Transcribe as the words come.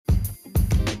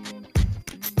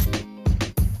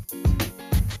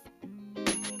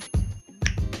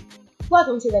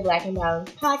Welcome to the Black and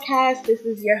Balanced Podcast. This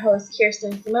is your host,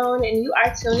 Kirsten Simone, and you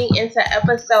are tuning into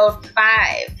episode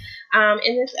 5.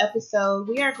 In this episode,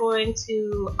 we are going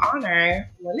to honor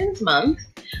Women's Month,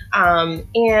 and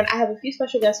I have a few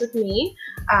special guests with me.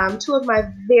 Two of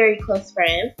my very close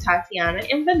friends, Tatiana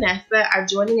and Vanessa, are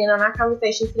joining in on our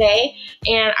conversation today,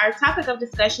 and our topic of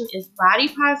discussion is body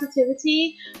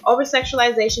positivity,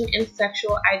 oversexualization, and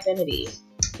sexual identity.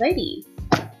 Ladies,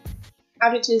 how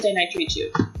did Tuesday night treat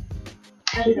you?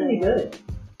 Pretty good.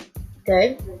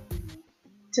 Good?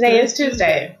 Today is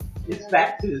Tuesday. It's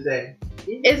Fat Tuesday.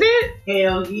 Is it?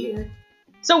 Hell yeah.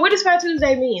 So what does Fat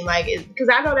Tuesday mean? Like, because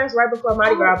I know that's right before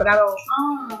Mardi Gras, but I don't...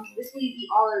 This week you eat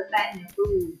all of the fattening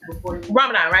foods before you...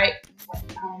 Ramadan, right?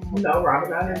 No,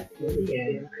 Ramadan is really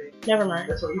end. Never mind.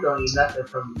 That's when you don't eat nothing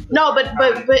from... No, but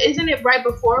isn't it right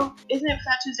before... Isn't it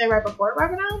Fat Tuesday right before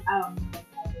Ramadan? I don't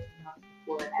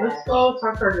know. Let's go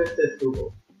talk to her to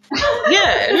Google.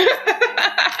 Yeah.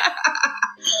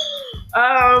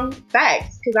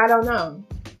 Facts, because I don't know.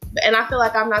 And I feel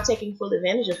like I'm not taking full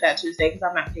advantage of Fat Tuesday because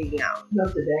I'm not pigging out. No,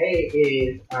 today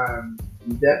is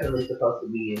definitely supposed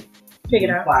to be Pigging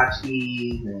out.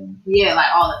 Flachies and like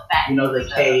all the fat. You know, the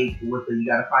cake with the, you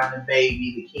gotta find the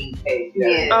baby, the king cake.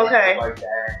 Yeah. Okay. Like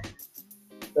that.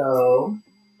 So.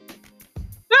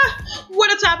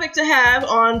 What a topic to have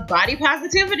on Body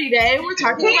Positivity Day. We're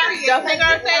talking about stuffing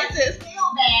our faces.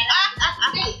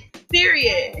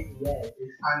 Period. Yes, it's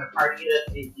time to party it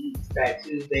up and eat. Fat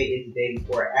Tuesday is the day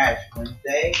before Ash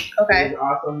Wednesday. Okay. It is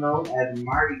also known as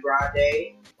Mardi Gras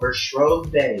Day or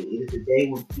Shrove Day. It is the day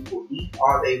when people eat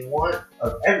all they want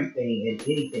of everything and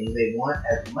anything they want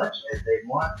as much as they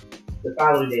want. The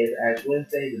following day is Ash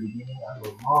Wednesday, the beginning of a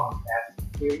long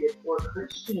fasting period for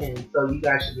Christians. So you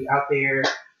guys should be out there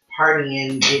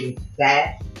partying, getting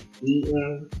fat,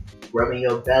 eating, rubbing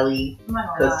your belly,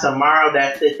 because tomorrow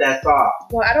that's off.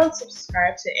 Well, I don't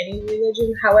subscribe to any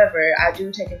religion. However, I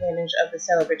do take advantage of the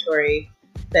celebratory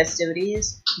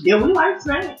festivities. Yeah, we like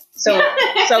snacks. So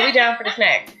we down for the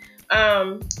snack.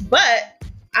 But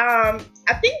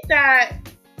I think that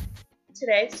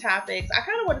today's topics, I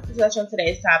kind of wanted to touch on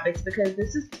today's topics because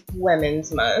this is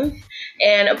Women's Month.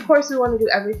 And of course, we want to do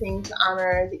everything to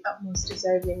honor the utmost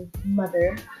deserving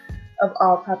mother of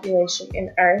all population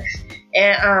in Earth.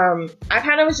 And I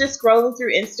kind of was just scrolling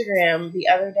through Instagram the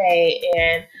other day,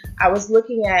 and I was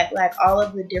looking at like all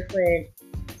of the different,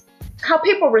 how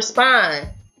people respond.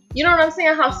 You know what I'm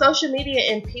saying? How social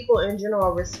media and people in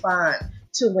general respond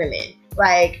to women.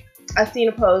 Like, I seen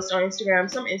a post on Instagram,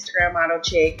 some Instagram model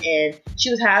chick, and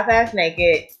she was half-ass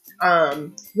naked.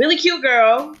 Really cute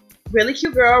girl,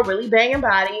 really banging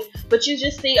body, but you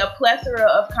just see a plethora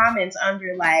of comments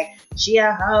under like, she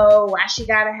a hoe, why she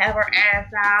gotta have her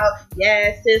ass out,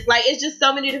 yes, sis. Like, it's just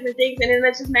so many different things, and then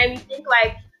that just made me think,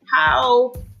 like,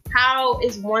 how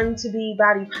is one to be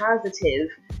body positive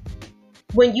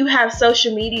when you have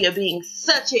social media being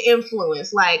such an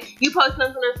influence? Like, you post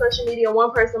something on social media,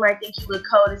 one person might think you look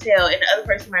cold as hell, and the other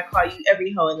person might call you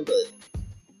every hoe in the book.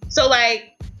 So,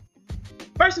 like,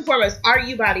 first and foremost, are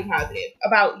you body positive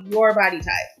about your body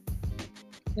type?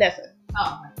 Nessa.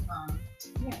 Oh,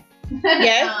 yeah.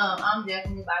 Yes? I'm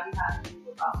definitely body positive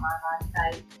about my body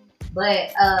type.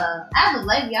 But as of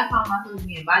lately, I found myself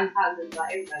being body positive about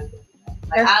everybody's body type.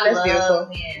 Like, I love beautiful.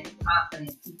 being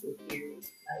confident people, period.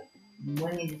 Like,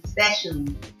 women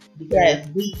especially, because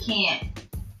we can't,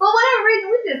 for whatever reason,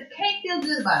 we just can't feel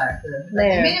good about ourselves.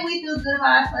 Like, the minute we feel good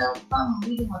about ourselves,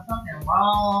 we doing something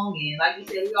wrong, and like you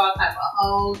said, we all type of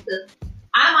hoes.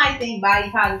 I might think body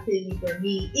positivity for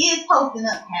me is posting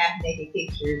up half-naked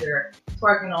pictures or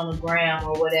twerking on the gram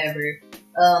or whatever.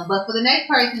 But for the next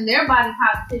person, their body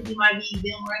positivity might be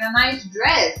them wearing a nice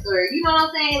dress, or, you know what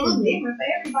I'm saying? It looks different for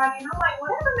everybody. And I'm like,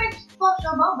 whatever makes you fuck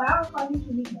your boat, but I was like, you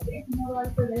should be different. You know,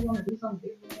 like, they want to do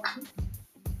something different.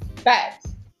 Facts.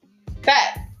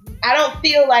 I don't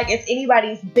feel like it's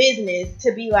anybody's business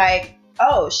to be like,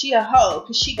 oh, she a hoe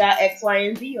because she got X, Y,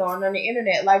 and Z on the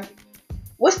internet. Like,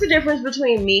 what's the difference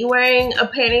between me wearing a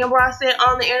panty and bra set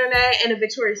on the internet and a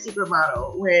Victoria's Secret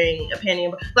model wearing a panty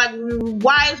and bra? Like,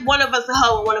 why is one of us a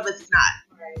hoe and one of us is not?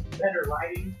 Right. Better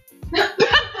lighting.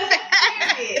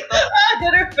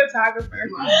 Better photographer.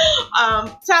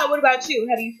 Todd, what about you?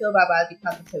 How do you feel about body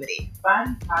positivity?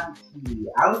 Body positivity.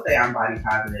 I would say I'm body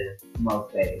positive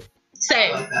most days.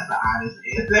 Same. That's the honest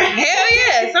answer. Hell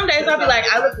yeah. Some days I'll be like,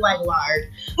 I look like lard.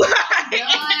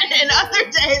 And other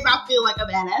days I feel like a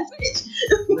badass bitch.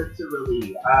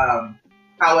 Literally.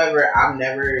 However, I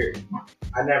never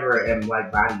am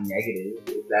like body negative.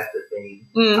 If that's the thing.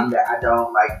 I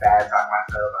don't like bad talk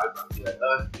myself. I don't be like,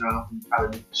 you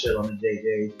probably need to chill on the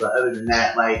JJs. But other than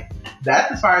that, like,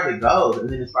 that's as far as it goes. And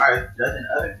then as far as judging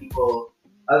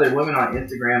other women on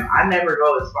Instagram, I never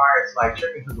go as far as like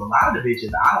tripping because a lot of the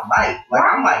bitches I don't like. Like,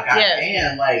 I'm like,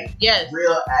 goddamn, like,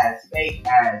 real ass, fake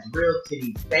ass, real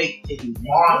titties, fake titties,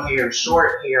 long hair,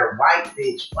 short hair, white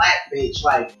bitch, black bitch,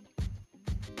 like.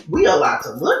 We a lot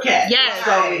to look at. Yes.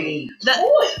 So many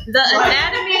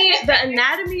the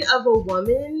anatomy of a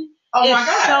woman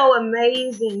is so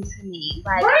amazing to me.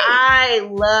 Like, I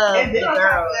love and then the on girl.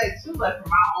 top of that too, like, from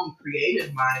my own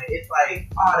creative mind, it's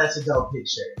like, oh, that's a dope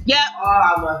picture. Yep. Oh,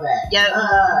 I love that. Yep.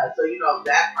 So, you know,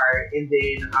 that part. And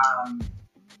then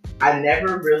I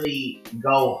never really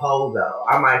go hoe though.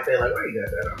 I might say like, where you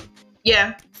got that on?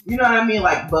 Yeah. You know what I mean?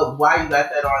 Like, but why you got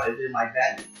that on? And then like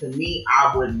that, to me,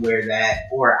 I wouldn't wear that,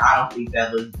 or I don't think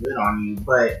that looks good on you.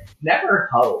 But never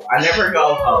hoe. I never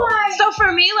go hoe. So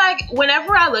for me, like,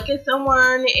 whenever I look at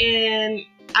someone, and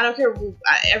I don't care,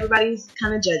 everybody's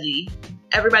kind of judgy.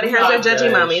 Everybody has their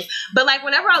judgy mommies. But like,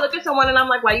 whenever I look at someone and I'm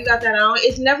like, why you got that on?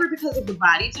 It's never because of the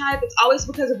body type. It's always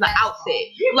because of the outfit.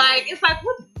 Like, it's like,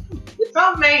 what's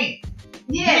so mean?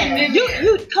 Yeah.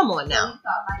 You come on now.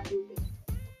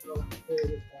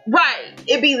 Right,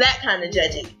 it'd be that kind of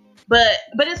judgy, but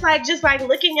it's like, just like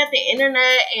looking at the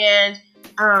internet, and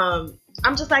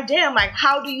I'm just like, damn, like,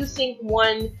 how do you think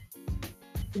one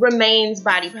remains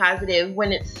body positive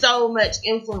when it's so much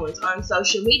influence on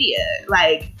social media?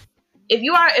 Like, if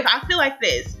I feel like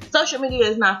this, social media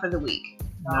is not for the weak.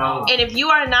 No. And if you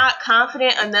are not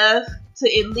confident enough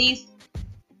to at least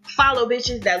follow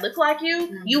bitches that look like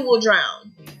you, you will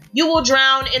drown. You will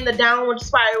drown in the downward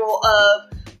spiral of,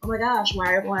 oh my gosh,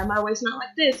 why am my waist not like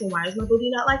this? And why is my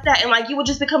booty not like that? And like, you will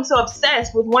just become so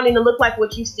obsessed with wanting to look like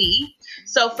what you see.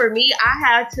 So for me, I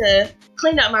had to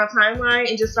clean up my timeline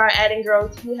and just start adding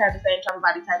girls who have the same type of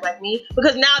body type like me.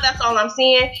 Because now that's all I'm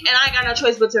seeing. And I ain't got no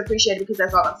choice but to appreciate it, because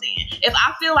that's all I'm seeing. If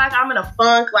I feel like I'm in a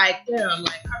funk, like, damn,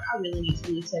 like, I really need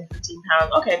to lose 10, 15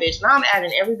 pounds. Okay, bitch, now I'm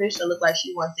adding every bitch that look like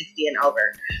she 160 and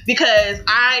over. Because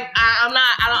I'm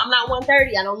not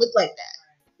 130. I don't look like that.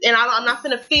 And I'm not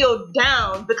gonna feel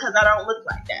down because I don't look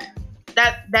like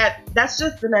that. That's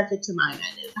just the method to my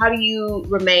madness. How do you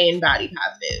remain body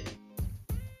positive?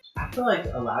 I feel like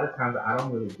a lot of times I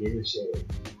don't really give a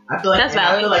shit. I feel like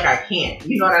I can't.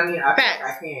 You know what I mean? I feel like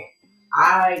I can't.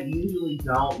 I usually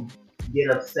don't get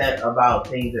upset about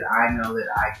things that I know that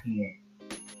I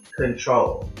can't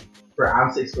control.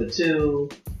 I'm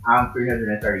 6'2", I'm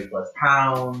 330 plus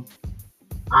pounds.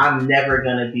 I'm never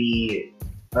gonna be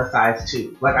a size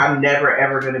 2. Like, I'm never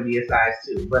ever gonna be a size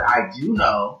 2. But I do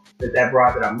know that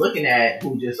broad that I'm looking at,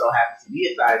 who just so happens to be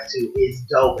a size 2, is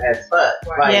dope as fuck.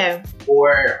 Like,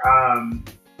 or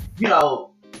you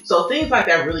know, so things like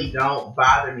that really don't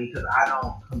bother me, because I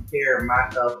don't compare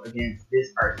myself against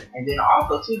this person. And then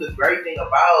also too, the great thing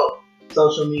about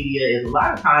social media is a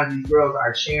lot of times these girls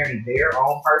are sharing their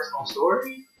own personal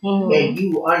stories. And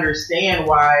you understand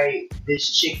why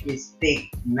this chick is thick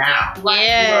now. You know what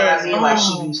I mean? Like,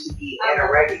 she used to be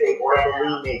anorexic or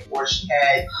bulimic, or she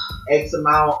had X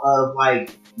amount of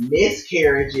like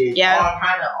miscarriages,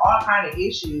 all kind of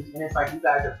issues. And it's like, you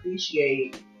guys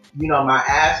appreciate, you know, my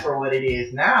ass for what it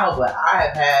is now, but I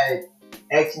have had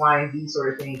X, Y, and Z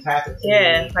sort of things happen to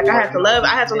me. Like, I had to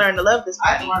learn to love this.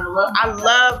 I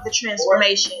love the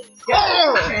transformations.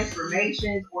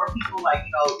 Transformations, or people like,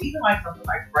 you know, even like something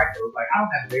like freckles. Like, I don't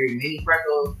have very many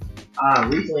freckles.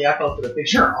 Recently I posted a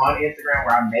picture on Instagram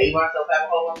where I made myself have a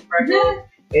whole bunch of freckles.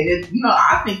 And it's, you know,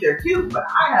 I think they're cute, but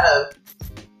I have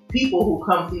people who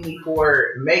come see me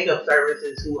for makeup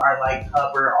services who are like,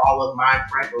 cover all of my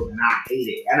freckles, and I hate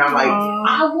it. And I'm like,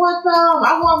 I want some,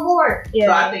 I want more.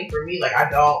 So I think for me, like, I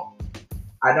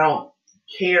don't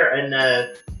care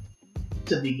enough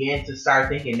to begin to start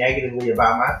thinking negatively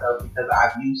about myself, because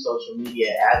I've used social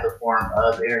media as a form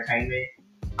of entertainment.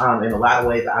 In a lot of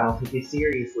ways, I don't take it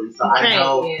seriously. So I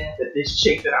know that this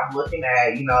chick that I'm looking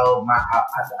at, you know, I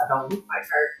don't look like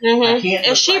her. I can't.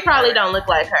 And she probably don't look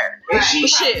like her. And she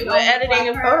shit, with editing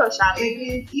and Photoshop.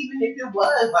 Even if it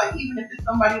was, like, even if it's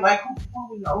somebody like,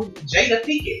 who you know, Jada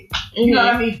Pinkett. You know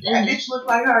what I mean? That bitch look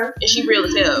like her. And she real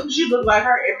as hell. She look like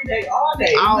her every day, all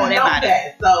day. All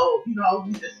that. So, you know,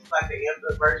 you just like the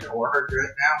amped up version or her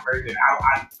dressed down version.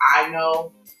 I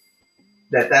know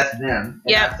that's them,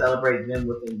 and I celebrate them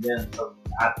within them. So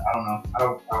I don't know. I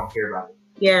don't care about it.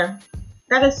 Yeah,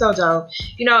 that is so dope.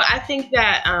 You know, I think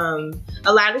that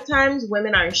a lot of times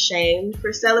women are shamed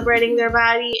for celebrating their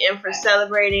body and for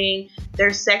celebrating their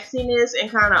sexiness and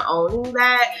kind of owning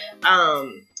that.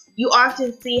 you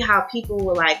often see how people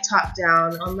will like talk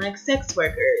down on like sex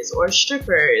workers or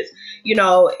strippers, you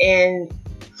know, and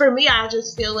for me, I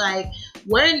just feel like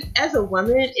as a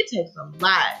woman, it takes a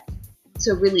lot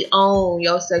to really own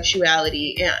your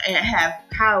sexuality and have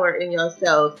power in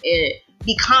yourself and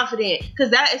be confident,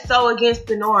 because that is so against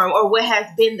the norm, or what has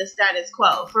been the status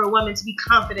quo for a woman to be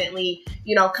confident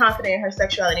in her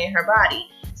sexuality and her body.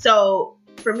 So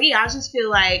for me, I just feel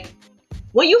like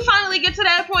when you finally get to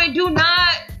that point, do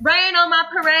not rain on my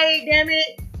parade, damn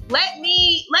it.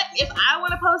 If I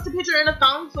want to post a picture in a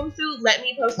thong swimsuit, let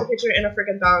me post a picture in a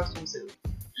freaking thong swimsuit.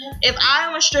 If I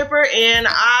am a stripper and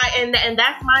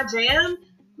that's my jam,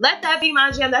 let that be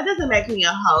my jam. That doesn't make me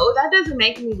a hoe. That doesn't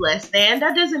make me less than.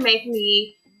 That's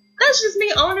just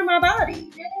me owning my body.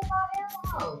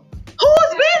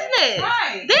 Whose business?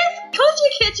 Right. This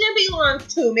coochie kitchen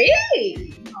belongs to me.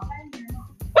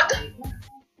 What?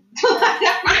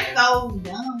 I'm so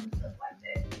dumb and stuff like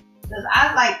that. Because I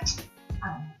don't know.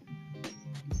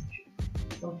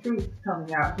 Some truth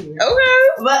coming out here. Okay.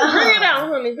 But bring it out,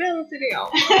 honey. Balance it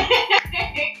out.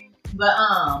 But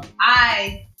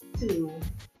I too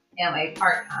am a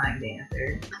part-time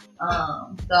dancer.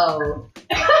 So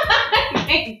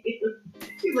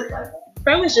she looks like that.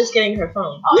 Fran was just getting her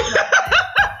phone.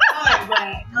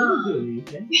 Where you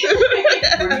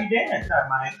dance, I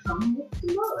might come with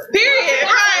some more. Period.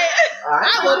 Right. I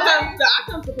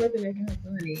come support the making her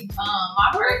funny. My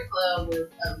first club was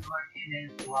up north in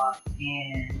Manitowoc,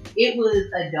 and it was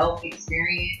a dope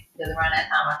experience because around that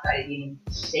time I started getting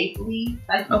shapely.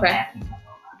 Okay.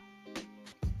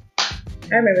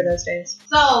 I remember those days.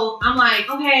 So I'm like,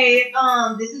 okay,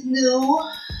 this is new.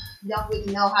 Don't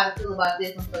really know how to feel about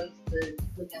this. I'm so used to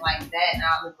looking like that, and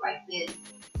I look like this.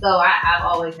 So I've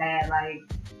always had like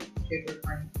stripper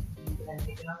friends, and I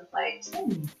was like,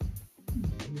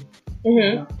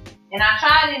 and I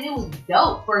tried it, and it was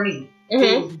dope for me.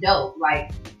 It was dope.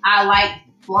 Like I liked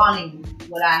flaunting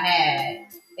what I had,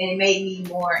 and it made me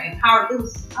more empowered. It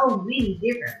was so many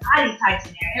different body types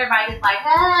in there. Everybody just like,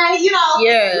 hey,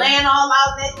 laying all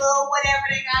out that little whatever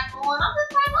they got going. I'm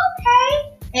just like, okay.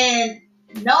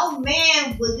 And no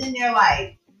man was in there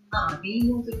like, can you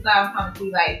move to the side? I'm trying to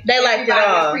see like they liked it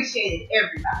all. Appreciated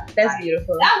everybody. That's like,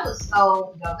 beautiful. That was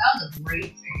so dope. That was a great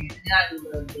experience. And then I do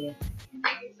love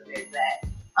dancing, so there's that.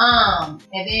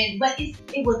 And then, but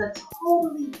it was a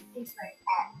totally different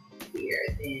atmosphere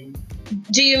than.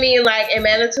 Do you mean like in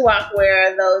Manitowoc,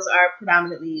 where those are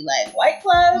predominantly like white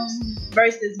clubs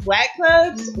versus black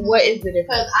clubs? What is the difference?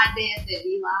 Because I danced at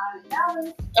V Live in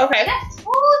Dallas. Okay, that's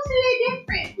totally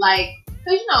different. Like,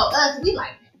 cause us, we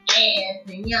like ass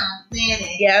and you know what I'm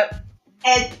saying. Yep.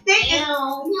 As thick as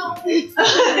as thick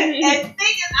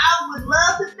as I would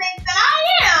love to think that I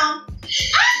am, I'm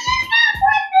just not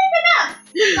quite thick enough.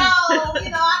 So, I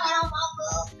got on my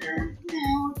little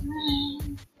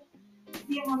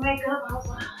get my makeup. I was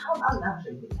like, I'm not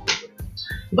sure.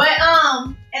 But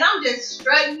and I'm just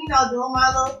strutting, doing my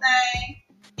little thing.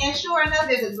 And sure enough,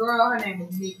 there's a girl, her name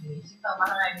was Nikki. She come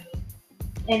behind me.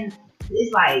 And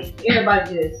it's like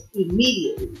everybody just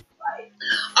immediately like.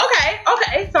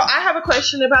 Okay. So I have a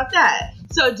question about that.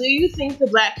 So do you think the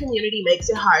black community makes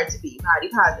it hard to be body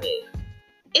positive?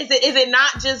 Is it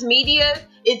not just media?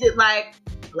 Is it like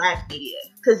black media?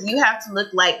 Because you have to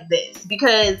look like this.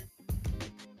 Because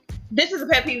this is a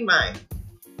pet peeve of mine.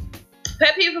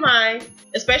 Pet peeve of mine,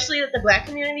 especially that the black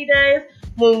community does,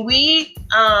 when we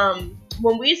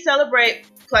celebrate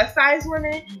plus size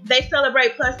women, they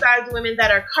celebrate plus size women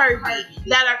that are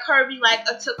curvy like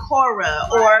a Takora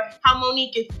or how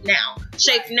Monique is now,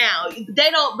 shaped now. They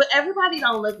don't, but everybody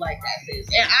don't look like that, sis.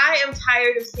 And I am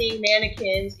tired of seeing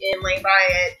mannequins in Lane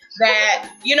Bryant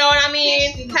that, you know what I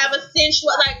mean, have a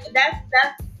sensual, like that's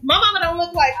my mama don't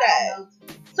look like that.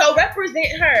 So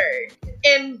represent her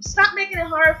and stop making it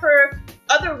hard for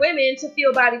other women to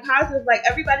feel body positive. Like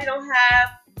everybody don't have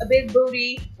a big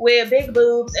booty with big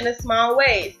boobs and a small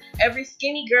waist. Every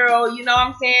skinny girl, you know what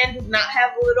I'm saying, does not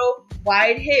have little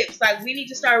wide hips. Like we need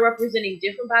to start representing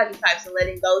different body types and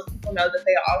letting those people know that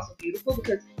they are also beautiful,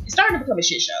 because it's starting to become a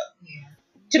shit show. Yeah.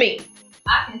 To me.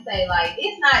 I can say like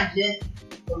it's not just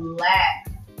black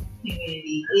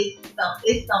community,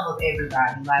 it's some of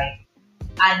everybody. Like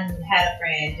I had a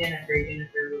friend, Jennifer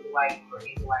was a white girl,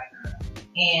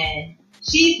 and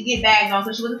she used to get bagged on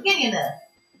because she wasn't skinny enough.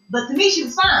 But to me, she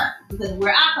was fine because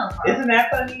where I come from. Isn't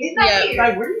that funny? It's not weird.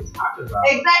 Like, what are you talking about?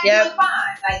 Exactly, you look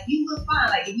fine. Like, you look fine.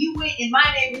 Like, if you went in my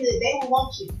neighborhood, they would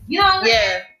want you. You know what I'm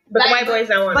saying? But the white boys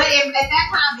don't want But it. at that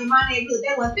time in my neighborhood,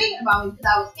 they weren't thinking about me because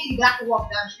I was skinny, but I could walk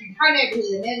down the street in her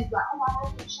neighborhood and then it's like, oh, I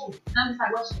like that shape. And I'm just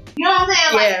like, what shape? You know what I'm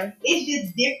saying? Like, it's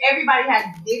just different. Everybody has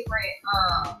different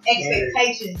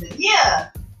expectations. And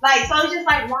like, so it's just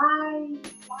like, why?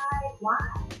 Like,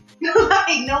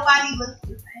 nobody looks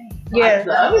the same. Yeah.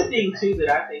 The other thing, too, that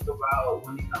I think about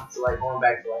when it comes to, like, going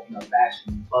back to, like, fashion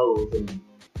and clothes and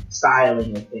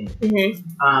styling and things.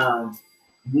 Mm-hmm.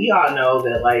 We all know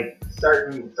that, like,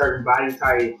 certain body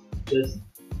types just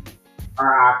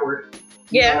are awkward.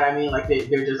 You know what I mean? Like,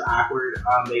 they're just awkward.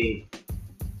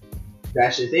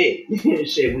 That's just it.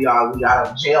 Shit, we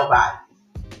got jail bodies.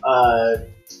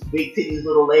 Big titties,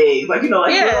 little legs. Like,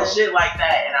 little shit like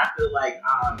that. And I feel like,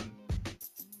 I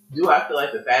feel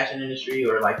like the fashion industry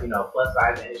or, like, plus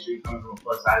size industry coming from a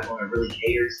plus size woman really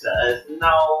caters to us?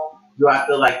 No. Do I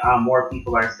feel like more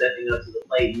people are stepping up to the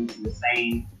plate using the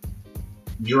same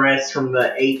dress from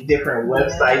the 8 different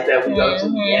websites that we go to?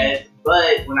 Yes.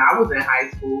 But when I was in high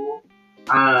school,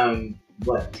 13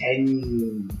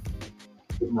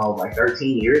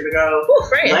 years ago. Ooh,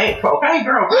 Fred. Okay,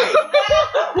 girl.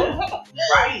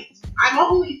 Right. I'm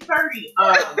only 30.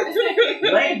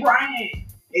 Lane Bryant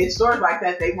in stores like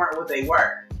that, they weren't what they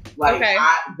were. Like,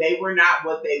 they were not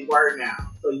what they were now.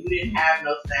 So you didn't have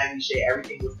no snazzy shit.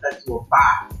 Everything was cut to a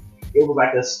box. It was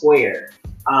like a square.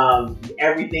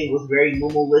 Everything was very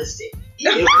minimalistic.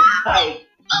 It was like,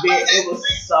 it was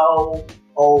so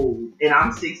old. And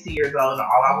I'm 16 years old, and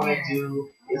all I want to do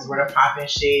is wear the poppin'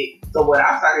 shit. So what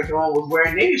I started doing was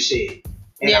wearing nigga shit.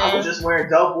 And I was just wearing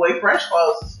dope boy fresh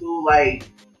clothes to school. Like,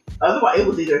 otherwise, it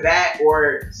was either that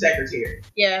or secretary.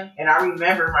 Yeah. And I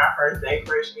remember my first day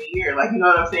freshman year. Like, you know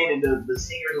what I'm saying? And the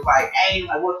seniors was like, hey,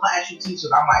 like, what class you teach?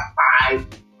 I'm like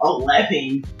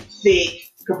 5'11",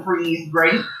 thick, capris,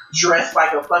 great, dressed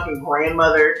like a fucking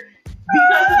grandmother.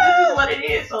 Because this is what it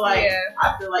is. So, like,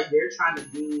 I feel like they're trying to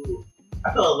do...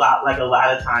 I feel a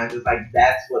lot of times it's like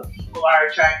that's what people are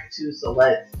attracted to, so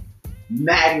let's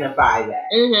magnify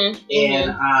that. And,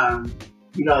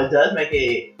 it does make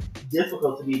it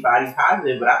difficult to be body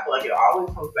positive, but I feel like it always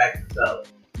comes back to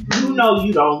self. You know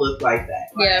you don't look like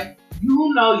that. Right?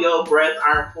 You know your breasts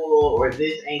aren't full or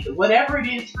this ain't, whatever it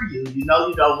is for you, you know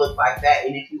you don't look like that.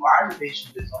 And if you are the bitch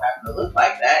you just don't happen to look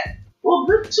like that, well,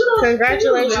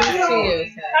 congratulations to you.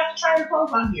 Have to try your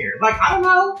clothes on here. Like, I don't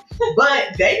know,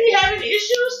 but they be having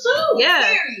issues too.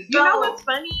 Yeah. You know what's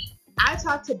funny? I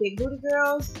talk to big booty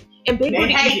girls, and big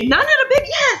booty, none of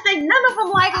them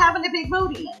like having a big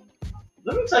booty.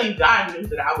 Let me tell you, God knew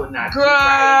that I would not do right.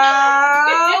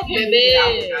 I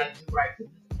would not do right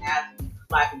because this ass is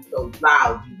clapping so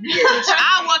loud.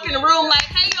 I walk in the room like,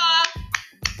 hey y'all.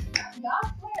 Y'all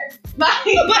swear.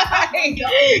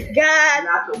 God,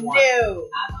 not the one. No.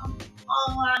 I'm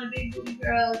on one of the big booty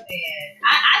girls, and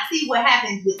I see what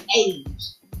happens with age.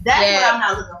 That's what I'm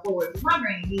not looking forward to. My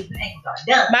granny knees and ankles are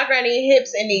done. My granny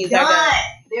hips and knees are done.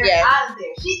 They're out of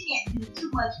there. She can't do too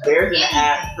much. There's an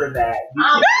app for that.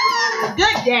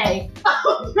 Good day.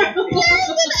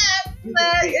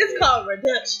 It's called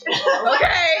reduction.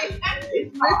 Okay.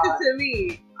 Listen to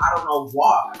me. I don't know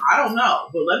walk. I don't know.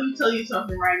 But let me tell you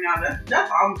something right now.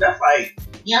 That's like,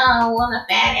 you don't want a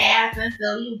fat ass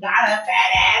until you got a fat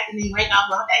ass, and you ain't gonna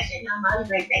want that shit no more.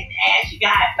 You ain't take the ass you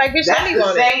got. Like, bitch, that's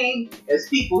the same as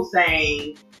people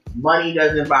saying money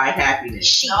doesn't buy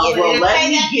happiness. Well, let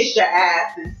me get the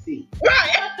ass and see.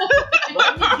 Right.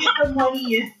 Let me get the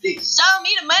money and see. Show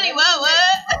me the money. What?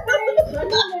 Let me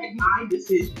make my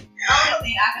decision. The only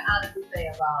thing I can honestly say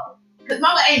about, because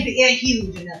mama ain't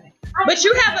huge or nothing. But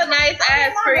you have a nice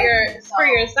ass for your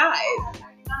size. I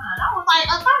was like,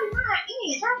 39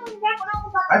 inch. I went back when I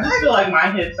was like, I just feel like my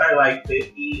hips are like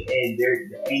 50 and there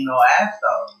ain't no ass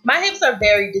though. My hips are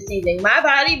very deceiving. My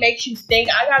body makes you think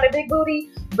I got a big booty,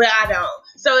 but I don't.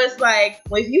 So it's like,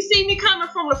 well, if you see me coming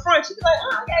from the front, you be like,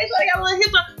 oh, okay, so I got a little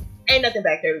hips on. Ain't nothing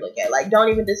back there to look at. Like, don't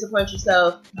even disappoint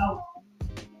yourself. No.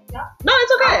 No,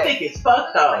 it's okay. I think it's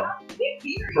fucked though.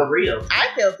 For real. I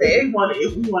feel thick. If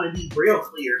we want to be real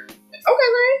clear. Okay,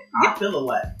 man. I feel a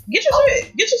what? Get your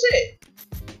shit. Get your shit.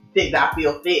 Thick, I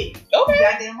feel thick. Okay.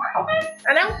 Goddamn right. Okay.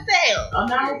 Announced.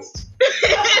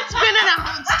 It's been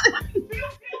announced.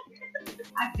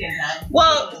 I cannot.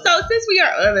 Well, so since we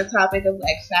are on the topic of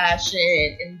like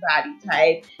fashion and body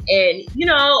type, and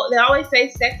they always say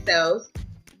sex sells.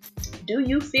 Do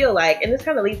you feel like, and this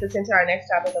kind of leads us into our next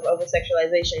topic of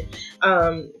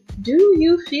oversexualization, do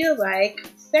you feel like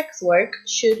sex work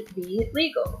should be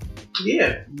legal?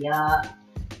 Yeah.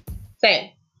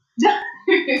 Same.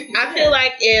 I feel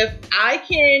like if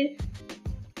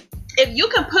you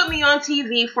can put me on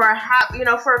TV for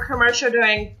for a commercial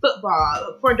during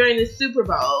football, during the Super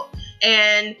Bowl,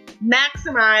 and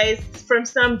maximize from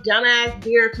some dumbass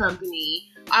beer company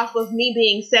off of me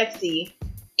being sexy,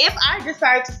 if I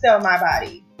decide to sell my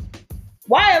body,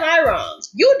 why am I wrong?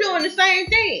 You doing the same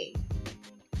thing.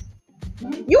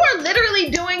 You are literally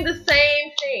doing the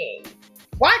same thing.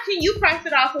 Why can you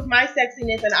profit off of my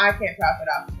sexiness and I can't profit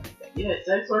off of my sexiness? Yeah,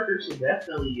 sex workers should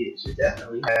definitely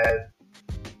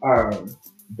have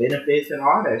benefits and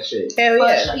all that shit. Hell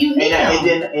yeah. But you need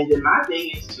And then my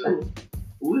thing is too,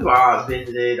 we've all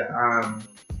visited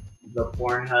the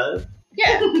Pornhub.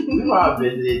 Yeah. We've all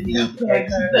visited the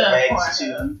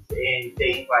X2s and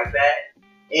things like that.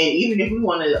 And even if we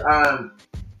want to,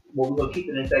 we're going to keep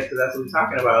it in sex because that's what we're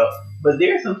talking about. But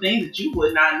there's some things that you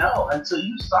would not know until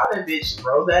you saw that bitch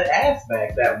throw that ass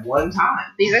back that one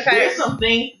time. These are facts. There's some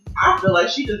things I feel like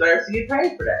she deserves to get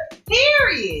paid for that.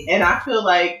 Period. And I feel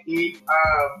like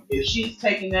if she's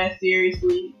taking that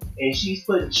seriously and she's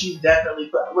definitely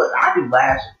put. Look, I do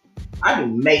lashes, I do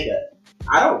makeup,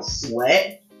 I don't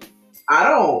sweat, I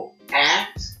don't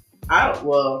act, I don't.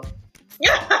 Well, to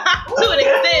an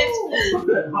extent.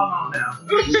 Hold on now.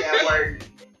 That word,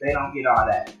 they don't get all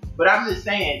that. But I'm just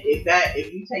saying,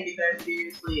 if you take it that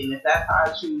seriously, and if that's how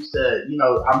I choose to,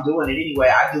 I'm doing it anyway.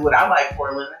 I do what I like for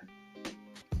a living.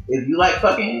 If you like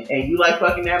fucking, and you like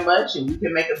fucking that much, and you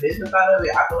can make a business out of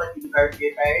it, I feel like you deserve to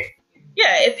get paid.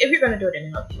 Yeah, if you're gonna do it in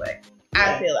a healthy way.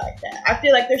 Yeah. I feel like that. I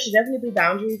feel like there should definitely be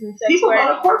boundaries in sex. People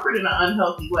go to corporate in an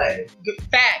unhealthy way.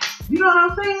 Facts. You know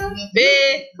what I'm saying?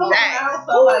 Big facts.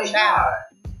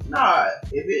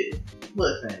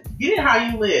 Listen, get it how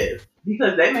you live.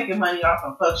 Because they making money off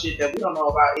some fuck shit that we don't know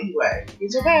about anyway.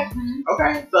 These are facts.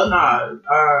 Okay, so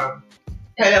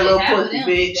pay that little pussy,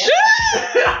 bitch.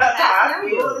 That's how I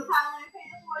feel.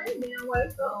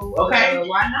 Okay,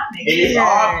 why not? And it's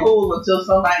all cool until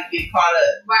somebody get caught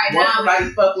up. Right. Once somebody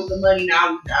fuck with the money,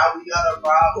 now we got a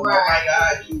problem. Right. Oh my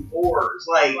God, you whores!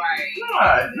 Like,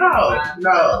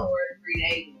 no.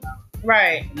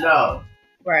 Right. No.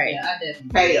 Right. Yeah, I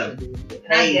definitely pay them.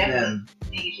 Pay them.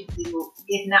 Think you should do,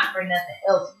 if not for nothing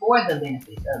else, for the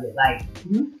benefits of it. Like,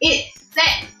 it's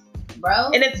sex, bro.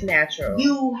 And it's natural.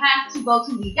 You have to go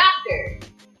to the doctor.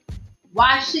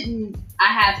 Why shouldn't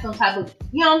I have some type of,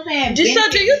 you know what I'm saying? So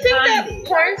do you think that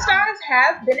porn stars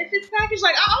have benefits package?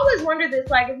 Like, I always wonder this.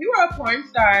 Like, if you are a porn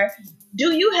star,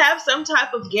 do you have some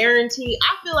type of guarantee?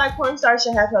 I feel like porn stars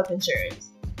should have health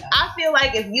insurance. I feel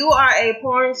like if you are a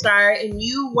porn star and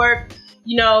you work,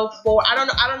 for I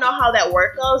don't know how that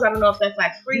work goes. I don't know if that's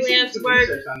like freelance work.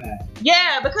 On that.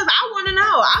 Yeah, because I want to know.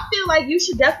 I feel like you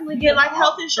should definitely get like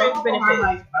health insurance benefits.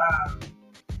 Like,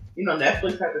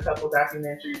 Netflix has a couple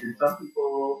documentaries, and some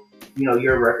people,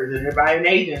 you're represented by an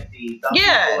agency. Some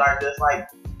people are just like,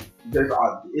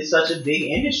 it's such a big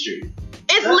industry.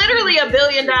 It's literally $1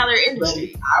 billion industry. But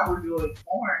if I were doing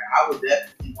porn, I would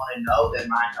definitely want to know that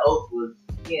my health was,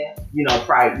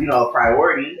 a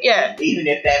priority. Yeah. Even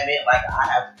if that meant like I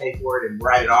have to pay for it and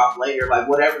write it off later, like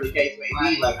whatever the case may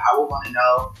be, like I would want to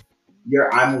know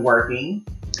I'm working.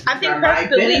 I think that's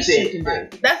the least you can do.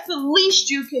 That's the least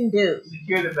you can do.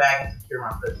 Secure the bag and secure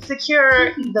my pussy.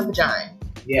 Secure the vagina.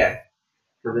 Yeah.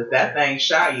 Because if that thing's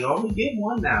shot, you only get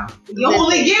one now. You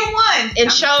only get one. And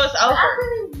show is over. I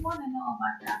really want to know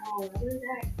about that whole. What is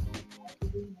that?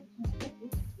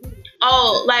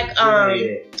 Oh,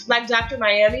 like Dr.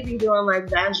 Miami be doing like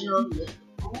vaginal.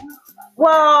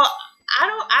 Well,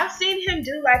 I've seen him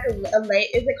do like is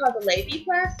it called a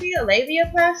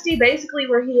labiaplasty? Basically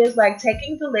where he is like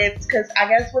taking the lips, because I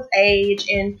guess with age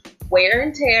and wear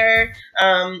and tear,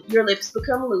 your lips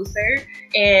become looser,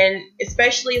 and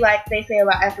especially like they say a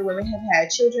lot after women have had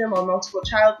children or multiple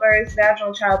childbirths,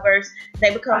 vaginal childbirths,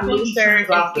 they become looser.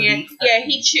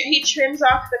 He trims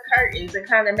off the curtains and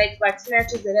kind of makes like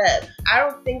snatches it up. I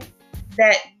don't think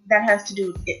that has to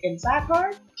do with inside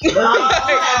part.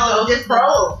 Just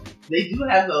probes. They do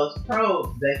have those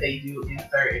probes that they do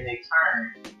insert and they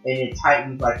turn, and it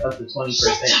tightens like up to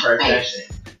 20% per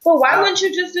session. Well, why wouldn't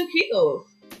you just do Kegels?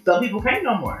 Some people can't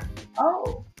no more.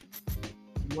 Oh.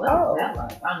 What is that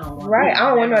like? I don't know. Right, I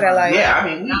don't want to know that like. Yeah, I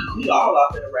mean, we all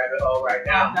up in a rabbit hole right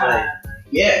now. But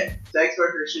yeah, sex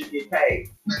workers should get paid.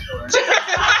 For sure.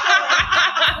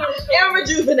 And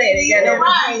rejuvenated. Yeah,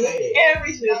 right. And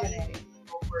rejuvenated.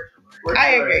 I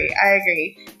agree.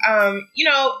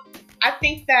 I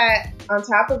think that on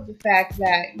top of the fact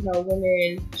that,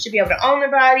 women should be able to own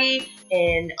their body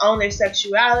and own their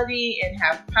sexuality and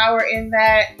have power in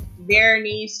that, there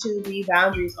needs to be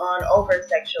boundaries on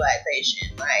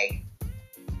oversexualization. Like,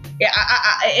 yeah,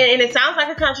 and it sounds like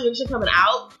a contradiction coming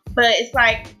out, but it's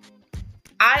like,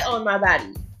 I own my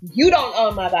body. You don't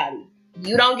own my body.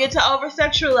 You don't get to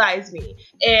oversexualize me.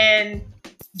 And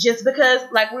Just because,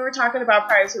 like we were talking about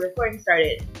prior to recording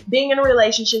started, being in a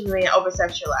relationship and being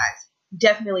over-sexualized,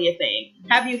 definitely a thing.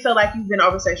 Have you felt like you've been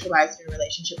over-sexualized in a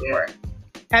relationship before?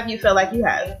 Have you felt like you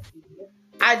have?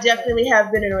 I definitely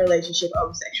have been in a relationship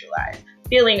over-sexualized.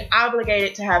 Feeling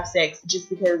obligated to have sex just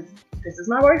because this is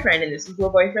my boyfriend and this is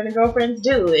what boyfriend and girlfriends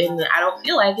do, and I don't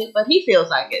feel like it, but he feels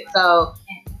like it. So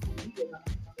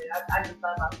I just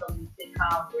thought about some of these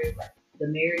sitcoms where it's like the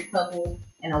married couple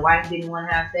and the wife didn't want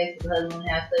to have sex, the husband wanted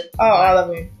to have sex. Oh, all of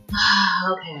them.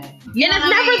 Okay. You know, and it's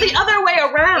never the other way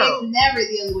around. It's never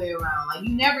the other way around. Like,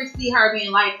 you never see her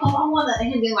being like, oh, I want to,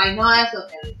 and him being like, no, that's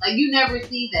okay. Like, you never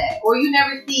see that. Or you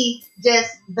never see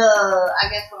just I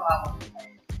guess what I want to say.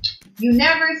 You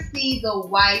never see the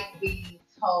wife being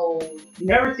told. You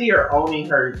never see her owning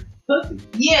her pussy.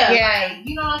 Yeah. Like,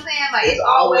 you know what I'm saying? Like, it's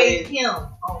always him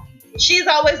owning. She's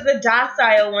always the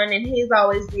docile one, and he's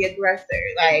always the aggressor.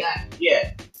 Like,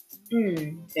 yeah.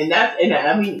 And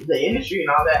I mean, the industry and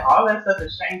all that stuff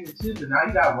is changing too. Because now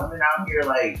you got women out here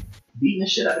like beating the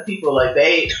shit out of people. Like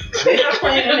they not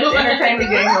playing in this entertainment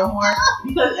game no more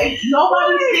because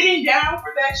nobody's sitting down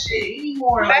for that shit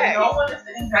anymore. Like, no one is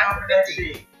sitting down for that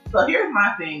shit. So here's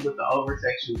my thing with the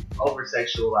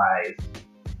over-sexualized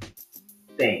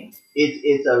thing.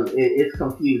 It's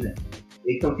confusing.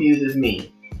 It confuses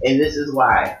me. And this is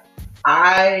why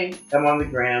I am on the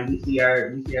gram. We see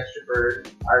our stripper,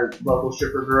 our local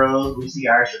stripper girls. We see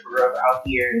our stripper girls out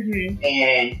here,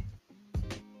 and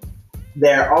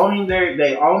they own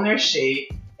their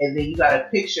shit. And then you got a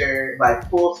picture like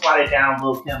full squatted down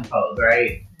Lil Kim pose,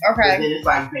 right? Okay. And then it's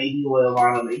like baby oil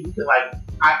on them, and you can like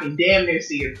I can damn near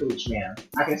see your cooch, man.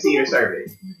 I can see your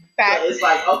cervix. So it's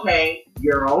like, okay,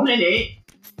 you're owning it.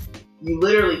 You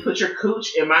literally put your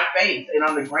cooch in my face and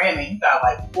on the gram, and you got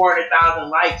like 400,000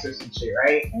 likes or some shit,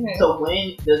 right? So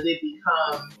when does it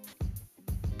become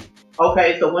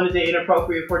okay? So when is it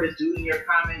inappropriate for this dude in your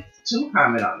comments to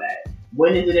comment on that?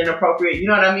 When is it inappropriate? You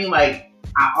know what I mean? Like,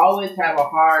 I always have a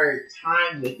hard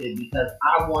time with it because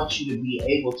I want you to be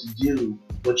able to do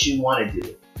what you want to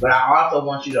do, but I also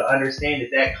want you to understand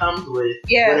that comes with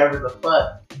whatever the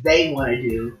fuck they want to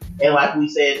do. And like we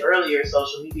said earlier,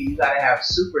 social media, you gotta have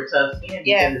super tough skin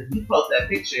because if you post that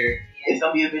picture, it's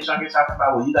gonna be a bitch on here talking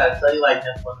about, well, you got cellulite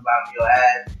dimples about your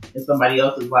ass, and somebody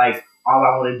else is like, all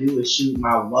I want to do is shoot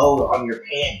my load on your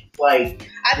panties. Like,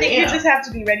 I think you just have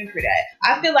to be ready for that.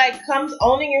 I feel like comes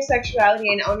owning your sexuality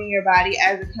and owning your body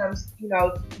as it comes, you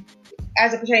know,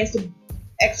 as it pertains to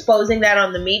exposing that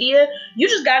on the media, you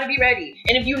just got to be ready.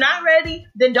 And if you're not ready,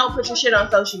 then don't put your shit on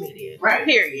social media. Right.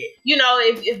 Period. You know,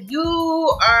 if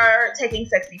you are taking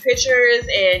sexy pictures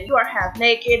and you are half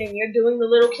naked and you're doing the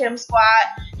little Kim squat,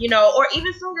 you know, or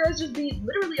even some girls just be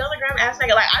literally on the gram ass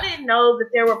naked. Like, I didn't know that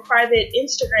there were private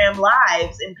Instagram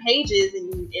lives and pages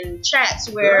and chats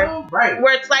where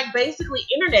it's like basically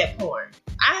internet porn.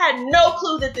 I had no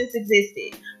clue that this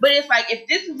existed. But it's like, if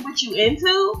this is what you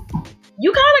into,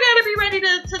 you kind of got to be ready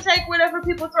to take whatever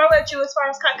people throw at you as far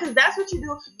as because that's what you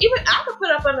do. Even I could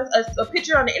put up on a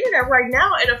picture on the internet right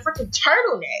now in a freaking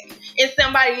turtleneck, and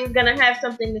somebody is gonna have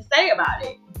something to say about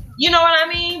it. You know what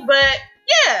I mean? But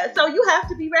yeah, so you have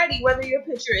to be ready, whether your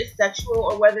picture is sexual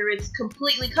or whether it's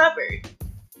completely covered.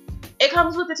 It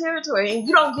comes with the territory, and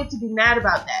you don't get to be mad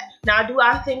about that. Now, do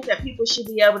I think that people should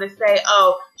be able to say,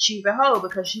 oh, she's a hoe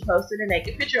because she posted a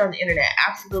naked picture on the internet?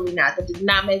 Absolutely not. That does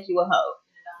not make you a hoe.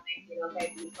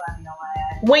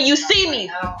 When you see me,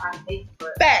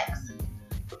 facts.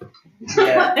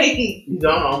 Yeah, you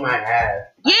don't own my ass.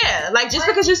 Yeah, like just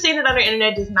because you've seen it on the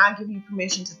internet does not give you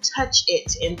permission to touch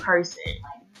it in person.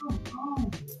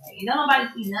 You know, nobody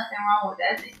see nothing wrong with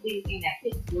that. They see that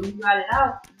picture when you got it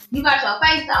out. You got your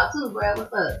face out too, bro.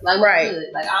 What's up? Like, what's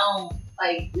good? Like, I don't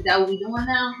like. Is that what we doing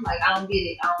now? Like, I don't get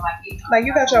it. I don't like it. Like,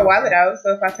 you got your wallet out,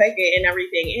 so if I take it and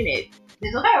everything in it,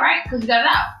 it's okay, right? Because you got it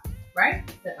out. Right?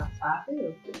 That's how I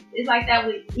feel. It's like that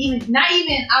with not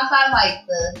even outside of like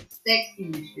the sex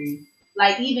industry,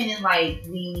 like even in like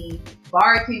the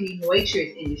bartending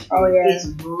waitress industry. Oh yeah, it's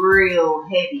real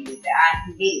heavy with that.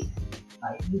 I hate it.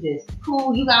 Like, you just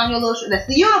cool. You got on your little shirt. That's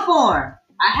the uniform.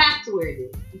 I have to wear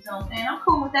this. You know what I'm saying? I'm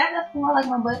cool with that. That's cool. I like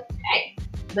my butt. Hey,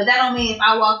 but that don't mean if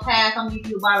I walk past, I'm gonna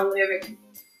give you a bottle or whatever.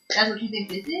 That's what you think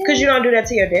this is? Because you don't do that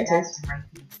to your dentist.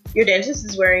 Your dentist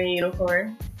is wearing a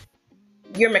uniform.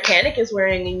 Your mechanic is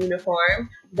wearing a uniform.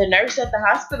 The nurse at the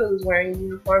hospital is wearing a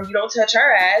uniform. You don't touch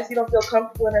her ass. You don't feel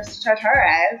comfortable enough to touch her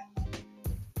ass.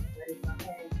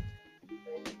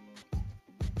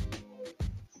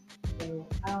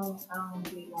 I don't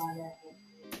get why that.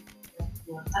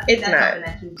 It's not.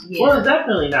 Well, it's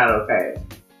definitely not okay.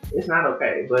 It's not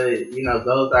okay. But, you know,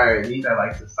 these are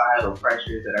like societal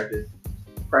pressures that are just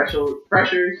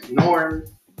pressures, norms,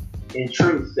 and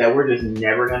truths that we're just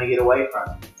never going to get away from.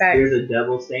 Right. There's a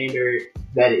double standard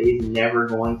that is never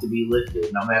going to be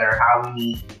lifted, no matter how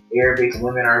many Arabic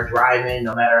women are driving,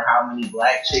 no matter how many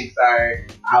black chicks are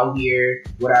out here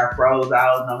with our froze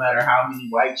out, no matter how many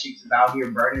white chicks is out here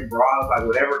burning bras, like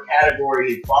whatever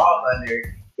category it falls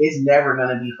under, it's never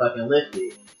going to be fucking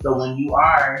lifted. So when you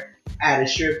are at a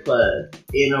strip club,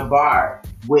 in a bar,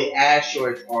 with ass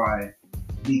shorts on,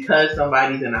 because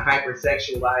somebody's in a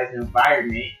hypersexualized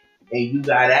environment and you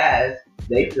got ass,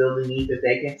 they feel the need that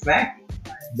they can smack you.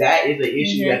 That is an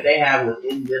issue that they have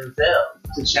within themselves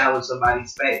to challenge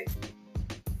somebody's space.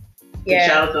 Yeah. To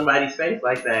challenge somebody's space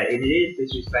like that, and it is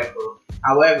disrespectful.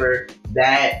 However,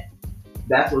 that's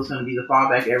what's going to be the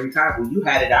fallback every time. When you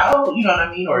had it out, you know what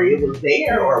I mean, or it was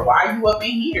there, or why you up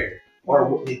in here,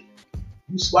 or if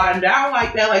you squatting down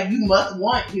like that, like you must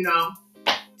want, you know.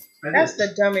 That's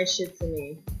the dumbest shit to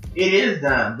me. It is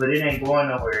dumb, but it ain't going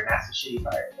nowhere, and that's the shitty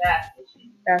part.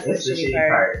 That's the shitty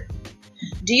part.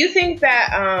 Do you think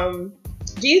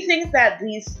that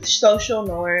these social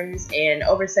norms and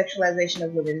over-sexualization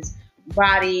of women's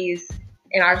bodies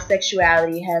and our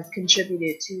sexuality has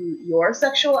contributed to your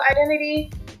sexual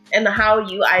identity and how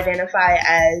you identify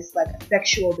as like a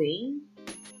sexual being?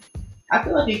 I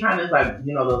feel like it kind of is like,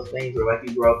 you know, those things where like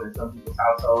you grow up in some people's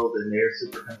households and they're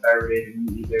super conservative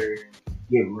and you either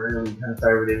get really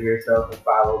conservative yourself and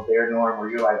follow their norm, or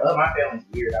you're like, oh, my family's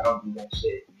weird, I don't do that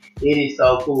shit. It is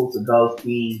so cool to go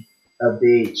see a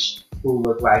bitch who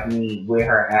looks like me with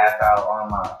her ass out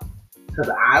online. Because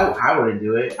I wouldn't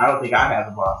do it. I don't think I have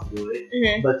the balls to do it.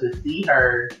 Mm-hmm. But to see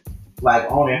her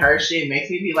like owning her shit makes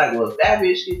me be like, well, if that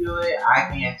bitch can do it, I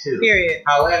can too. Period.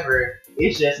 However,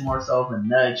 it's just more so of a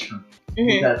nudge for me. Mm-hmm.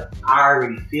 Because I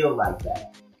already feel like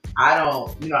that. I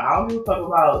don't give a fuck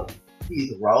about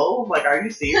these roles. Like, are you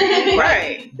serious?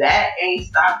 Right. That ain't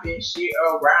stopping shit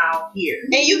around here.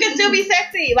 And you can still be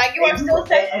sexy. Like, you are still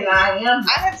sexy. And I am.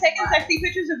 I have taken sexy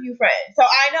pictures of you, friend. So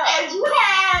I know. And you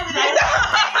have.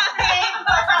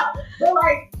 But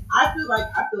like, I feel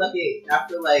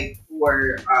like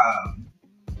for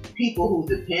people who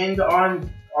depend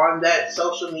on that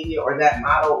social media or that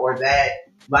model or that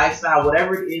lifestyle,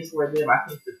 whatever it is for them, I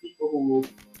think the people who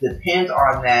depend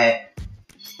on that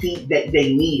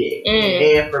they need it.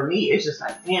 And for me, it's just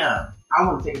like, damn, I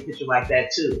want to take a picture like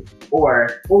that too.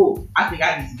 Or, oh, I think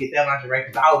I need to get that lingerie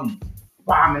because I'll be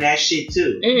bombing that shit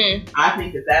too. I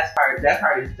think that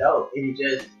part is dope, and it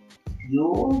just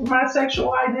fuels my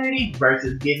sexual identity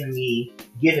versus giving me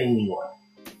one.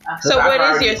 So what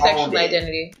is your sexual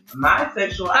identity? My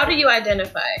sexual identity. How do you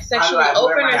identify? Sexually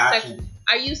open or sexually?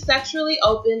 Are you sexually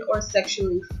open or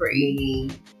sexually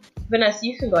free? Vanessa,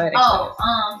 you can go ahead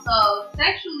and so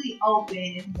sexually open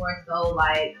is more so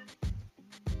like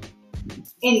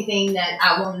anything that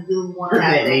I want to do, want to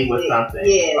have sex with something.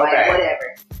 Yeah, like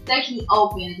whatever. Sexually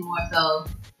open is more so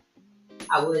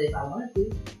I would if I wanted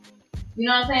to. You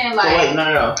know what I'm saying? Like, so wait,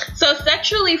 no. So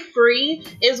sexually free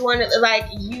is when like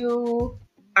you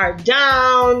are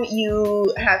down,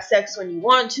 you have sex when you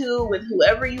want to, with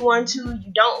whoever you want to,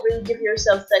 you don't really give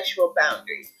yourself sexual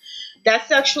boundaries. That's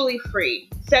sexually free.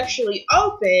 Sexually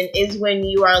open is when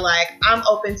you are like, I'm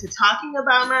open to talking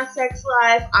about my sex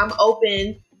life, I'm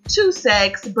open to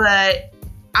sex, but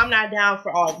I'm not down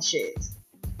for all the shit.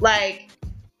 Like,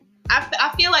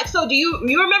 I feel like, so do you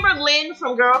remember Lynn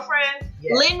from Girlfriends?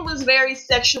 Yes. Lynn was very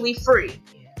sexually free.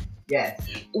 Yes.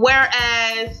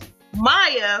 Whereas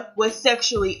Maya was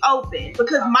sexually open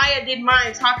because Maya didn't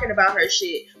mind talking about her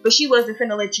shit, but she wasn't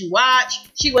finna let you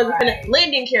watch. She wasn't finna.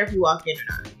 Lynn didn't care if you walked in or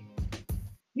not.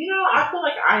 You know, I feel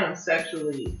like I am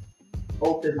sexually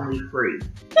openly free.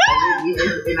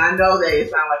 And I know that it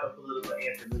sounds like a political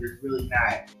answer, but it's really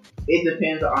not. It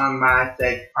depends on my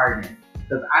sex partner.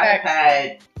 Because I've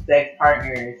had sex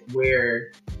partners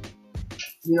where,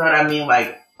 you know what I mean?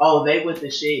 Like, oh, they with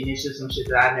the shit, and it's just some shit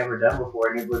that I've never done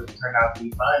before, and it would turn out to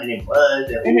be fun, and it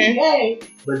was, and yay.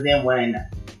 But then when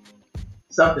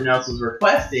something else was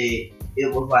requested, it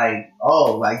was like,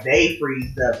 oh, like they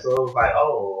freezed up, so it was like,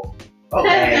 oh,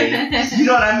 okay. You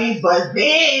know what I mean? But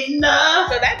then,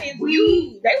 so that means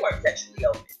they weren't sexually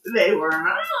open. They were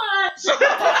not.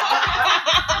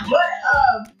 But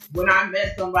when I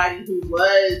met somebody who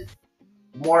was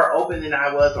more open than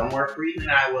I was, or more free than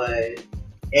I was,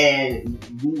 and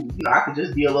I could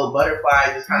just be a little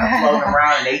butterfly, just kind of floating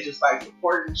around, and they just like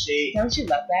supporting shit. Don't you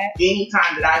love that?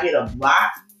 Anytime that I hit a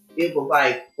block, it was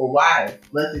like, well, why?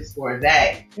 Let's explore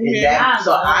that. And that.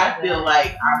 So I feel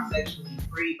like I'm sexually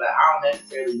free, but I don't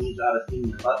necessarily need y'all to see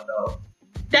me fuck though.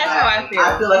 That's how I feel.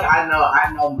 I feel like I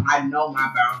know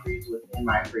my boundaries within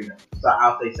my freedom. So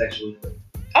I'll say sexually free.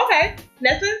 Okay,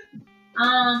 Nessa?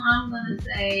 I'm gonna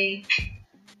say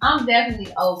I'm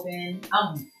definitely open.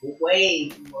 I'm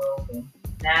way more open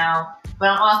now, but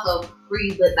I'm also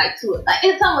free, but like to it, like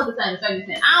it's somewhat the same. Certain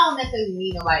extent, I don't necessarily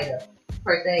need nobody to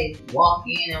per se walk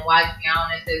in and watch me. I don't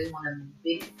necessarily want to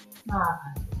be. Nah,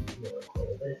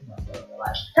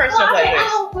 Personal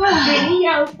pleasures.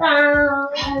 Video phone.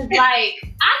 Like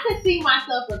I could see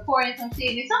myself recording some shit,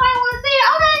 and if somebody want to see it,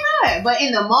 okay, good. But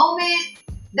in the moment,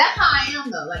 that's how I am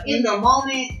though. Like in the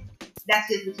moment, that's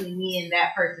just between me and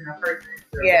that person or persons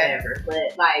or whatever.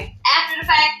 But like after the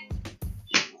fact,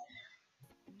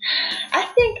 I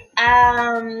think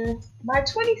my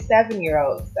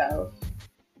 27-year-old self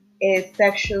is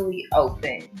sexually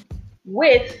open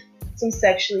with some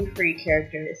sexually free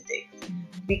characteristics,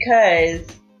 because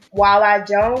while I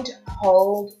don't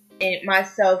hold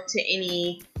myself to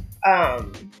any how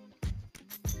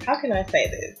can I say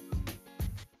this?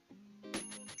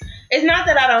 It's not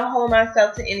that I don't hold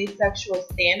myself to any sexual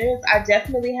standards. I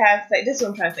definitely have this is what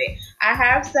I'm trying to say. I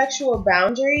have sexual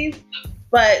boundaries,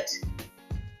 but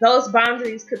those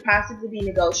boundaries could possibly be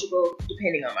negotiable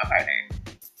depending on my partner.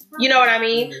 You know what I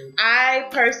mean? I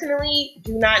personally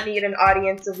do not need an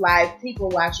audience of live people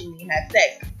watching me have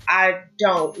sex. I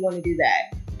don't want to do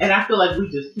that. And I feel like we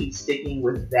just keep sticking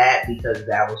with that because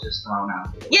that was just thrown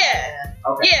out there. Yeah.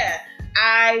 Okay. Yeah.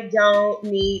 I don't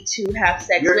need to have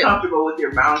sex You're comfortable with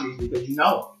your boundaries because you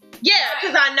know them. Yeah,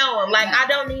 because I know them. Like, I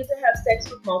don't need to have sex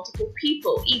with multiple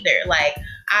people either. Like,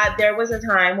 there was a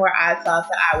time where I thought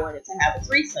that I wanted to have a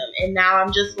threesome. And now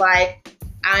I'm just like,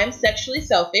 I'm sexually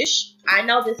selfish. I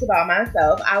know this about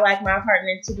myself. I like my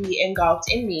partner to be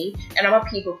engulfed in me. And I'm a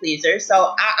people pleaser.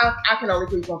 So I can only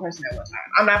please one person at one time.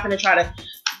 I'm not going to try to...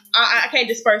 I can't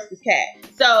disperse this cat.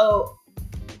 So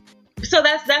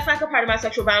that's like a part of my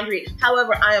sexual boundary.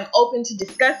 However, I am open to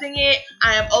discussing it.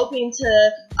 I am open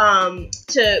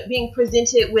to being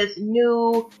presented with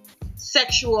new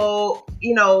sexual,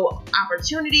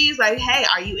 opportunities. Like, hey,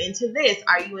 are you into this?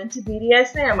 Are you into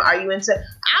BDSM? Are you into...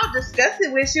 I'll discuss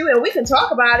it with you and we can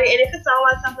talk about it. And if it sounds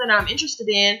like something I'm interested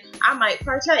in, I might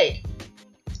partake.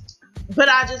 But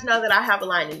I just know that I have a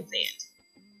line in the sand.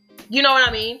 You know what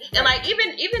I mean? And like,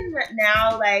 even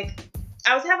now, like,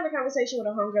 I was having a conversation with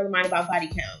a homegirl of mine about body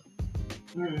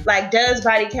count. Like, does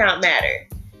body count matter?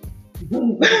 we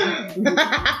finna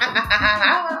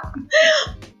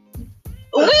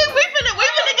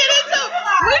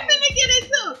get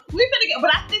into.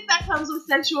 But I think that comes with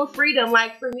sexual freedom.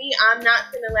 Like, for me, I'm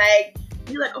not gonna like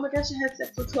be like, oh my gosh, I had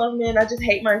sex with 12 men. I just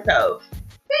hate myself.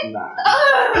 Nah.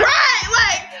 Right?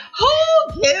 Like,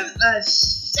 who gives a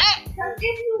shit? Because if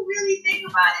you really think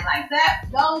about it like that,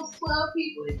 those 12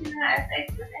 people that you had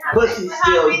sex with, pussy's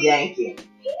still yanking.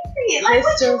 Period. Like,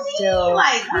 what you mean? Still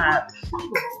like, right.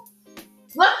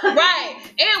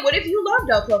 And what if you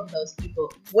loved all 12 of those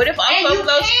people? What if all 12 of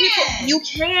those people... You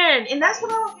can. And that's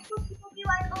what I don't think people be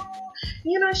like,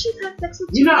 oh, she's had sex with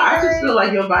you. I just feel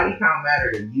like your body count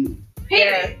matter to you.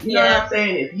 Yeah. You know what I'm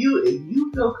saying? If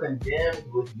you feel condemned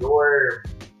with your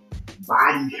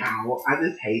body count, I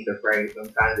just hate the phrase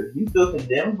sometimes. If you feel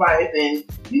condemned by it, then,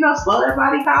 slow that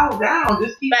body count down.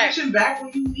 Just keep pushing back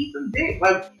when you need some dick.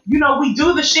 Like, we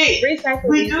do the shit. Recycle.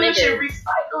 We do the shit.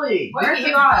 Recycle it.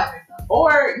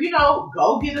 Or,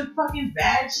 go get a fucking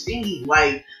bad sting.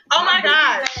 Like, oh my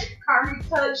god, karmic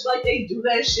touch. Like, they do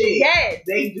that shit. Yes.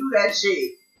 They do that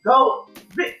shit. Go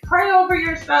pray over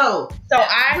yourself. So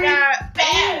I got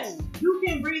fast. You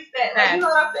can reset. Like, you know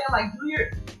what I'm saying? Like,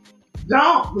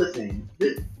 don't listen.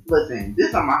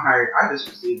 This on my heart. I just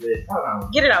received this. Hold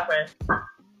on. Get it out, friend.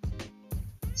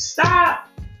 Stop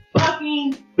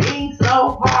fucking being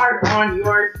so hard on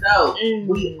yourself.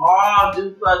 We all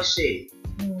do fuck shit.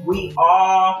 We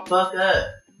all fuck up.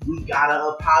 We gotta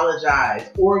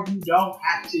apologize, or you don't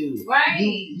have to. Right.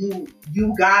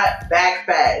 You got back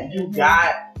fat. You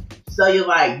got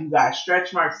cellulite. You got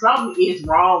stretch marks. Something is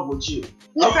wrong with you.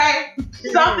 Okay?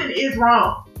 Something is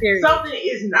wrong. Period. Something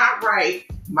is not right.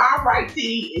 My right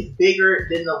titty is bigger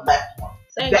than the left one.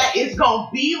 That is gonna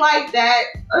be like that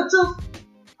until,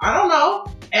 I don't know,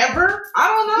 ever. I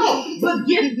don't know. But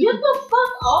get the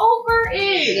fuck over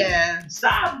it. Yeah.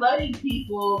 Stop letting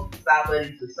people, stop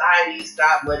letting society,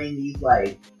 stop letting these,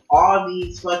 all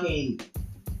these fucking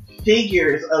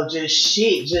figures of just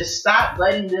shit. Just stop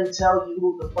letting them tell you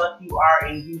who the fuck you are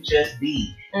and you just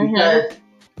be. Because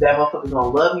that motherfucker's gonna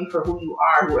love you for who you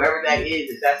are, whoever that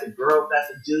is. If that's a girl, if that's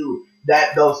a dude.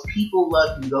 That those people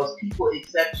love you, those people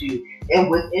accept you. And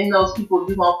within those people,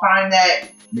 you're gonna find that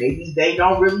maybe they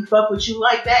don't really fuck with you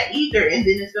like that either. And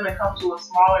then it's gonna come to a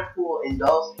smaller pool and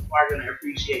those people are gonna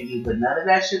appreciate you. But none of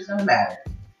that shit's gonna matter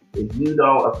if you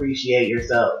don't appreciate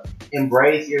yourself.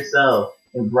 Embrace yourself.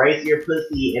 Embrace your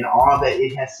pussy and all that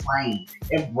it has slain.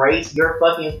 Embrace your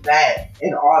fucking fat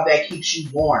and all that keeps you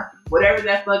warm. Whatever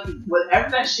that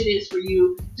shit is for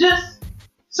you, just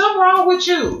something wrong with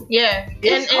you. Yeah, and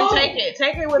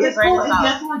take it with a grain of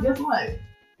salt. Guess what?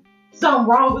 Something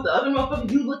wrong with the other motherfucker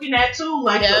you looking at too.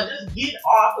 Like, so just get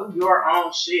off of your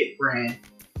own shit, friend.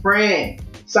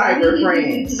 Cyber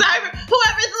friend.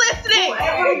 Whoever's listening.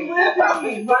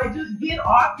 Like, just get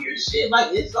off your shit.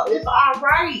 Like, it's all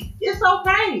right. It's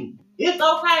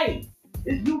okay.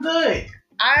 You good.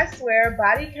 I swear,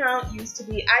 body count used to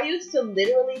be. I used to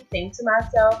literally think to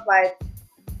myself, like,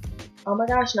 oh my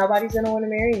gosh, nobody's gonna want to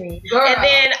marry me. Girl. And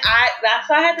then I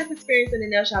had this experience in the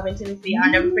nail shop in Tennessee.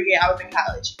 I'll never forget. I was in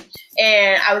college,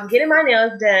 and I was getting my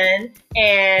nails done,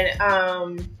 and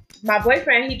my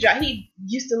boyfriend, he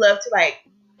used to love to like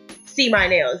see my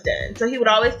nails done. So he would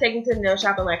always take me to the nail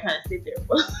shop and like kind of sit there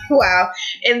for a while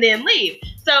and then leave.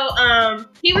 So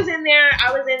he was in there,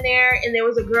 I was in there, and there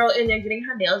was a girl in there getting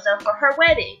her nails done for her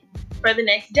wedding for the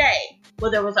next day.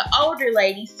 Well, there was an older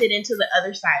lady sitting to the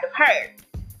other side of her.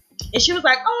 And she was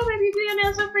like, oh, maybe you get your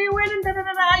nails done for your wedding, da da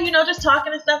da da, you know, just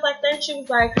talking and stuff like that. And she was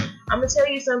like, I'm gonna tell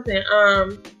you something.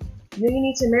 You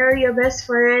need to marry your best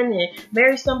friend and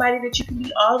marry somebody that you can be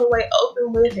all the way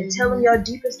open with and tell them your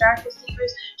deepest, darkest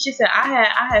secrets. She said, I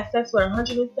had sex with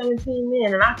 117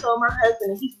 men, and I told my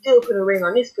husband, and he still put a ring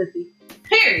on this pussy.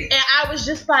 Period. And I was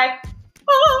just like,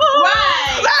 oh.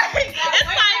 Right. Like, it's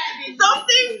like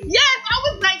something. Yes,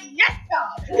 I was like, yes,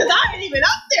 God. Because I ain't even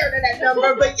up there to that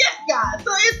number, but yes, God.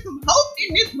 So it's some hope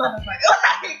in this motherfucker.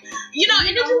 Like, you know, and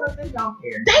they don't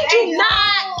care. They do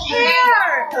not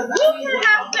care. You can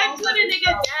have sex with a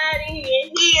nigga daddy,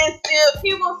 and he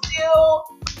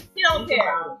don't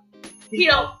care.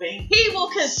 He will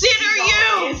consider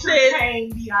you. Entertain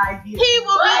the idea. He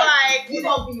will be like, you're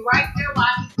gonna be right there while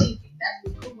he's thinking. That's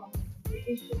the cool.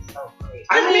 It's just so crazy.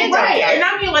 I mean, right. And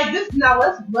I mean, like this. Now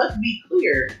let's be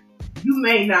clear. You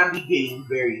may not be getting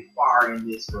very far in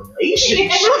this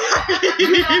relationship.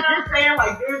 You know what I'm saying?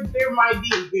 Like there might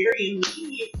be a very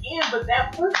immediate end, but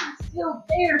that pussy's still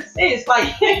there, sis.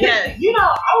 Like, yes. You know,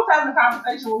 I was having a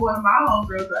conversation with one of my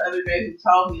homegirls the other day who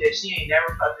told me that she ain't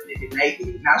never fucked a nigga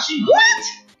naked. Now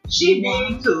she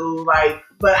big too, like,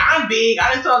 but I'm big.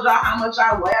 I done told y'all how much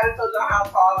I weigh. I done told y'all how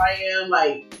tall I am.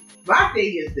 Like, my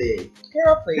thing is this.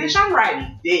 Girl, please. Bitch, I'm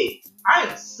riding dick. I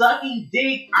am sucking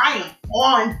dick. I am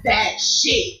on that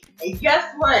shit. And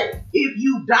guess what? If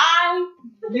you die,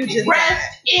 you just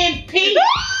rest in peace.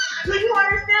 Do you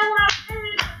understand what I'm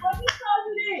saying? Let me tell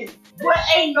you this. What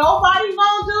ain't nobody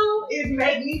gonna do is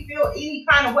make me feel any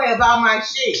kind of way about my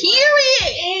shit.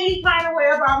 Period. Any kind of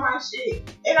way about my shit.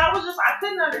 And I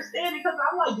couldn't understand it because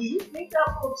I'm like, do you think that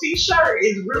little t-shirt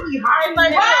is really high?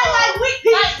 Like, why? Like, we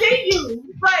continue.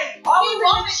 Like, all he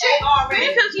wants the shit already.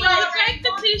 Because when you take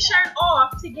the t-shirt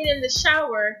off to get in the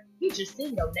shower, you just see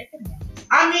your naked ass.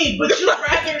 I mean, but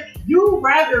you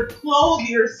rather clothe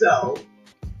yourself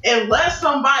and let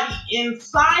somebody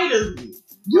inside of you.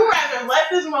 You rather let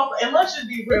this motherfucker, and let's just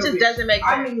be real. It just doesn't make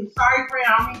sense. I mean, sorry, friend,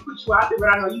 I don't mean to put you out there, but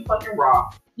I know you fucking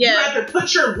raw. Yeah. You rather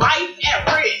put your life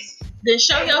at risk than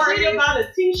show your worry about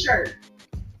a t-shirt.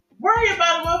 Worry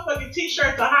about a motherfucking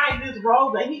t-shirt to hide this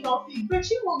robe that he gonna see. Bitch,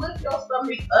 he will lift your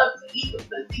stomach up to eat the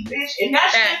pussy, bitch. And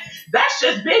that's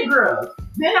just big girls.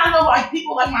 Then I know like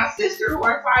people like my sister who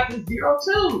are sizes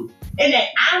 02. And then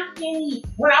I'm skinny.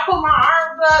 When I put my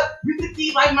arms up, you can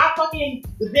see like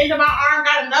the bend of my arm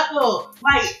got a knuckle.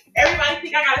 Like everybody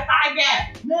think I got a thigh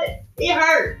gap. Look, it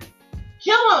hurt.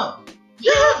 Kill him.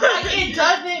 Like it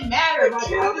doesn't matter. Like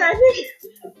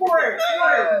for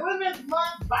Women's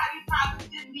Month, body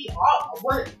positivity,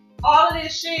 all of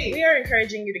this shit. We are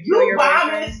encouraging you to kill your bomb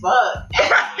boyfriend. as fuck.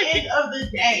 At the end of the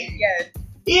day, yes.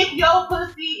 If your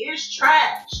pussy is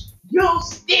trash, you'll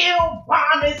still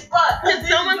bomb as fuck. Because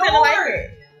someone's gonna like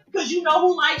it. Because you know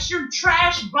who likes your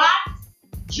trash box?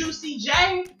 Juicy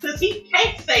J. Because he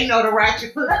can't say no to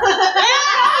ratchet pussy.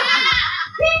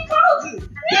 He told you.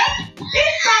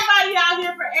 It's somebody out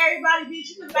here for everybody, bitch.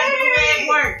 You can make the leg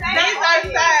work. These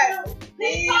are facts.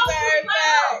 These are facts.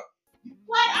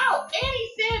 Flat out. And he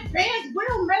said bands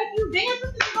will make you dance.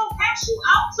 This is gonna cash you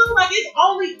out too. Like it's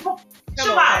only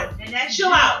chill out. And that's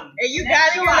chill out. And you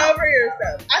gotta get over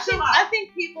yourself. I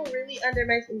think people really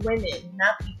underestimate women,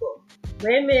 not people.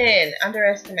 Women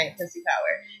underestimate pussy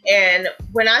power. And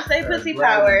when I say pussy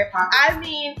power, I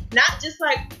mean not just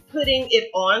like putting it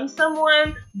on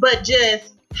someone, but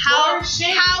just how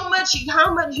much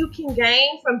you can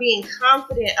gain from being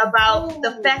confident about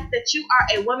the fact that you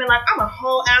are a woman. Like, I'm a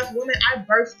whole woman. I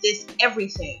birthed this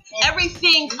everything.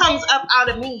 Everything comes up out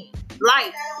of me.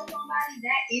 Life. somebody,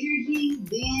 that energy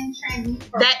then transmutes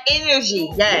from That energy,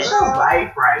 Get yes. your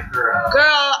life right, girl. Girl,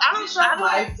 I Get your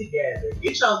life together.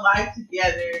 Get your life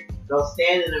together. Go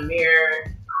stand in the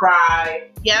mirror, cry,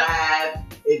 laugh,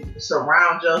 and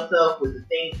surround yourself with the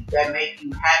things that make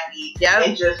you happy,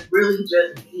 and just really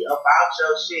just be about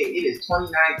your shit. It is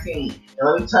 2019, and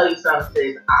let me tell you something,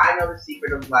 sis. I know the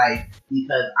secret of life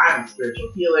because I'm a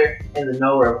spiritual healer and the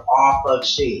knower of all fuck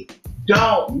shit.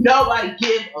 Don't nobody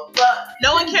give a fuck.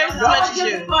 No one cares as much as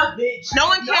you. Fuck, bitch. No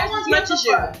one cares as much as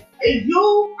you. And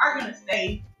you are gonna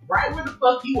stay right where the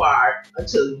fuck you are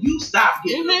until you stop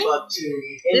giving a fuck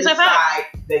to and decide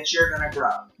that you're gonna grow.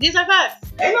 These are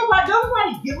facts. Don't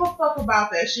nobody give a fuck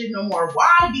about that shit no more.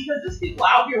 Why? Because there's people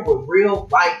out here with real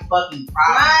life fucking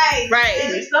problems. Right.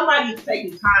 And if somebody's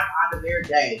taking time out of their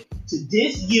day to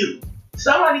diss you,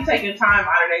 somebody taking time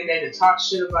out of their day to talk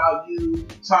shit about you,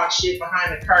 talk shit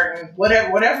behind the curtain,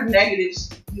 whatever negative,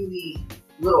 spewing,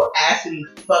 little acidy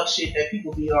fuck shit that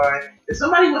people be on. If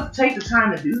somebody was to take the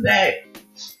time to do that,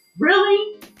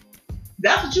 really?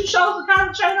 That's what you chose to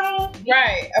concentrate on?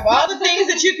 Right. Of all the things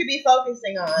that you could be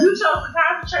focusing on. You chose to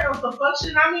concentrate on some fuck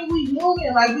shit. I mean, we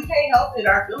human. Like, we can't help it.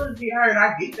 Our feelings get hurt.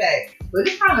 I get that. But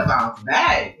it's time to bounce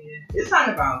back. It's time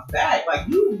to bounce back. Like,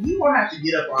 you gonna have to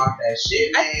get up off that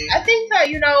shit, man. I think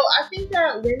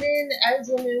that women, as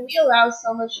women, we allow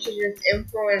so much to just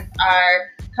influence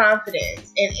our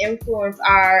confidence and influence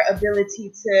our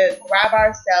ability to grab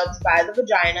ourselves by the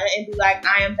vagina and be like,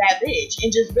 I am that bitch,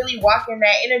 and just really walk in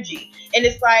that energy. And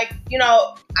it's like,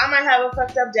 I might have a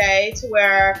fucked up day to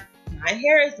where my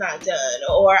hair is not done,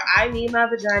 or I need my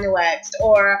vagina waxed,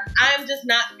 or I'm just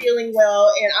not feeling well,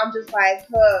 and I'm just like,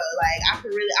 I could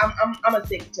really, I'm a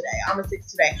 6 today. I'm a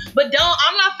 6 today. But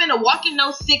I'm not finna walk in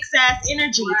no 6 ass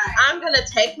energy. Right. I'm gonna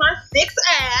take my 6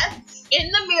 ass in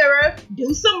the mirror,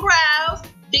 do some brows,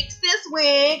 fix this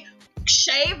wig,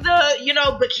 shave the,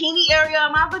 bikini area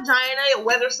of my vagina,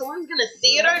 whether someone's gonna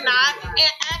see it or not,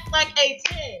 and act like a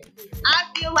 10. I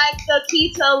feel like the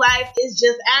key to life is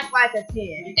just act like a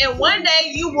 10. And one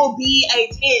day you will be a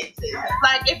 10.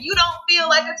 Like, if you don't feel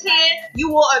like a 10, you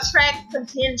will attract some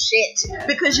 10 shit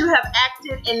because you have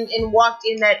acted and walked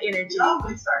in that energy. It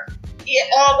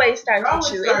always starts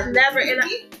with you. It's never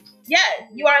yes,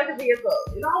 you are the vehicle.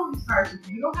 It always starts with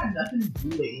you. You don't have nothing to do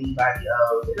with anybody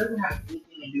else. It doesn't have anything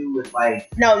to do with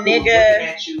no nigga looking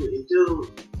at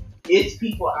you. It's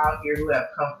people out here who have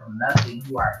come from nothing,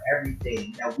 who are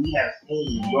everything that we have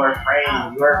seen. Your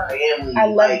friends, your family. I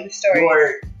love the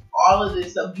story. All of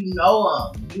this stuff, you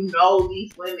know them. You know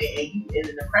these women, and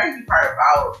the crazy part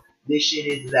about this shit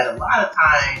is that a lot of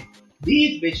times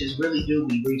these bitches really do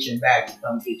be reaching back to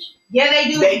come get you. Yeah,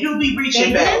 they do. They do be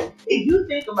reaching back. If you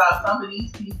think about some of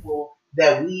these people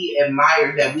that we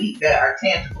admire, that are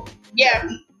tangible. Yeah.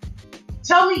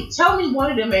 Tell me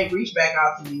one of them ain't reached back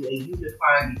out to you and you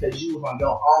declined because you was on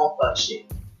your own fuck shit.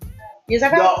 Your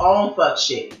own fuck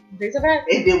shit.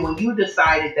 And then when you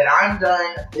decided that I'm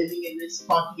done living in this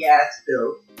funky ass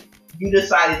filth, you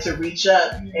decided to reach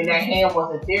up and that hand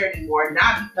wasn't there anymore,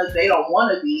 not because they don't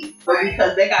want to be, but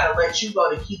because they gotta let you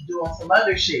go to keep doing some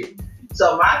other shit.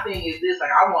 So my thing is this, like,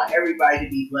 I want everybody to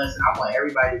be blessed and I want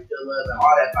everybody to feel love and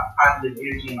all that positive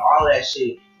energy and all that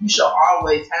shit. You should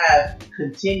always have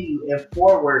continued and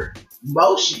forward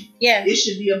motion. Yeah. It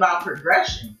should be about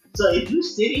progression. So if you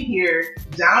sitting here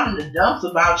down in the dumps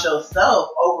about yourself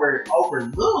over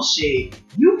little shit,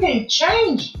 you can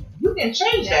change. You can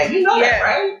change that. You know that,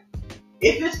 right?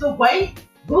 If it's the weight,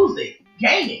 lose it.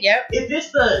 Gain it. Yep. If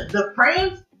it's the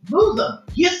friends, lose them.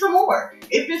 Get some more.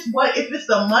 If it's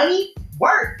the money,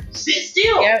 work. Sit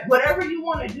still. Yep. Whatever you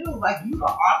want to do. Like, you the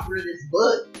author of this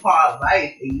book called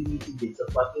Life, and you need to get to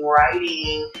fucking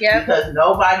writing. Yep. Because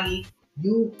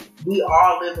we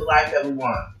all live the life that we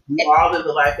want. We all live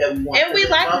the life that we want. And we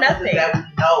lack nothing. That we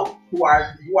know who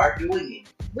are doing it.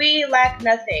 We lack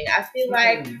nothing. I feel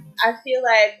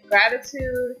like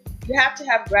gratitude, you have to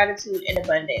have gratitude in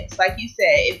abundance. Like you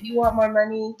said, if you want more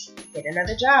money, get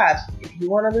another job. If you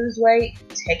want to lose weight,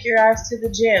 take your ass to the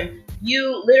gym.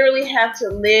 You literally have to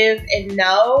live and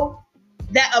know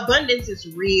that abundance is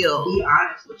real. Be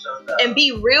honest with yourself. And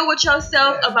be real with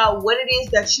yourself about what it is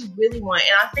that you really want.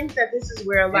 And I think that this is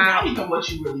where not even what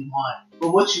you really want,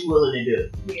 but what you're willing to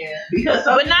do. Yeah. Because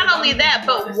but not only that,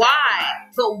 but why?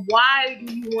 But why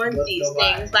do you want these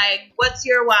things? Like, what's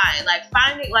your why? Like,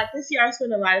 finding, like, this year I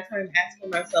spent a lot of time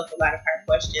asking myself a lot of hard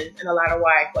questions and a lot of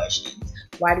why questions.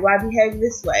 Why do I behave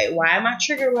this way? Why am I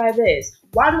triggered by this?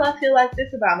 Why do I feel like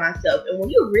this about myself? And when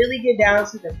you really get down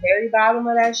to the very bottom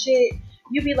of that shit,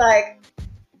 you be like,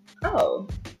 oh,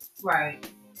 right,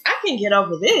 I can get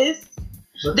over this.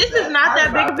 This is not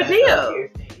that big of a deal.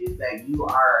 is that you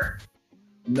are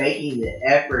making the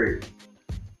effort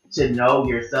to know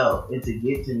yourself and to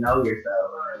get to know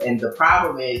yourself. And the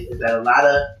problem is that a lot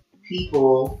of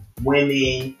people,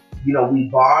 women, we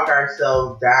bog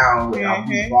ourselves down, we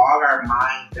bog our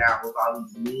minds down with all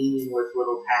these meaningless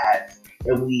little tasks,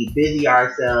 and we busy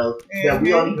ourselves that we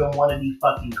don't even want to be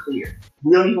fucking clear.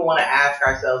 We don't even want to ask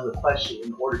ourselves a question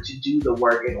in order to do the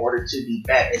work, in order to be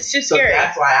better. It's just scary.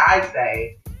 That's why I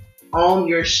say, own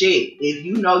your shit. If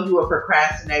you know you a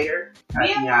procrastinator,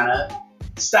 Tatiana,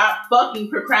 stop fucking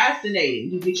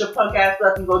procrastinating. You get your punk ass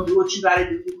up and go do what you gotta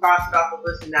do. You cross it off the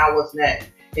list, and now what's next?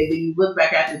 And then you look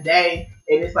back at the day,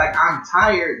 and it's like, I'm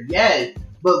tired, yes,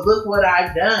 but look what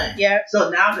I've done. Yeah. So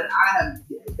now that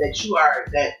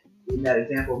that in that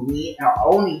example, me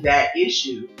owning that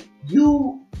issue,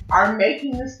 you are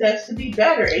making the steps to be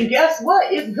better. And guess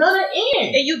what? It's gonna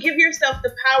end. And you give yourself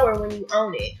the power when you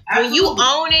own it. Absolutely. When you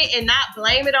own it and not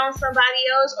blame it on somebody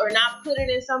else or not put it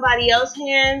in somebody else's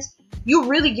hands, you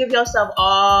really give yourself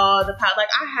all the power. Like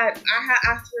I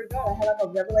swear to God, I had like a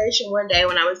revelation one day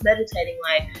when I was meditating,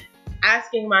 like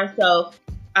asking myself,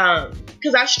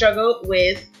 because I struggled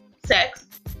with sex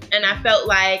and I felt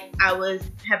like I was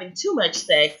having too much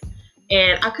sex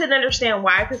and I couldn't understand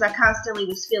why, because I constantly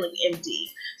was feeling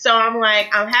empty. So I'm like,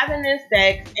 I'm having this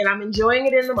sex and I'm enjoying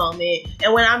it in the moment,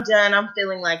 and when I'm done, I'm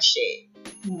feeling like shit.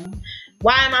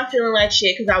 Why am I feeling like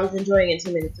shit? Because I was enjoying it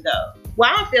 2 minutes ago.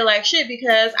 Why I feel like shit?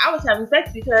 Because I was having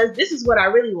sex because this is what I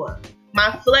really want.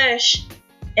 My flesh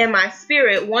and my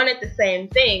spirit wanted the same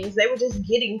things. They were just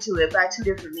getting to it by two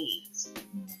different means.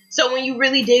 So when you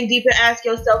really dig deep and ask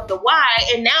yourself the why,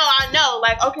 and now I know,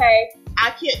 like, okay,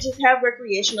 I can't just have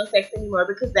recreational sex anymore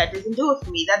because that doesn't do it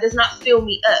for me. That does not fill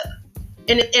me up.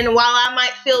 And while I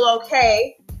might feel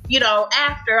okay,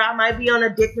 after, I might be on a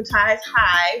dickmatized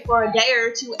high for a day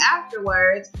or two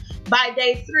afterwards, by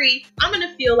day 3, I'm going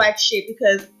to feel like shit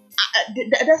because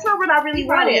that's not what I really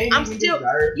wanted. I'm still,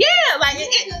 whether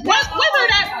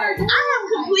that, I have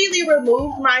completely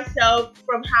removed myself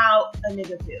from how a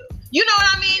nigga feels. You know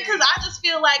what I mean? Because I just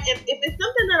feel like if it's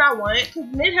something that I want, because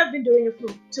men have been doing it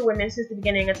to women since the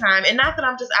beginning of time, and not that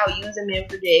I'm just out using men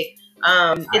for dick.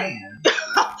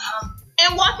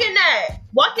 And walk in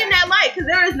that light, because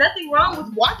there is nothing wrong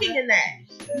with walking in that.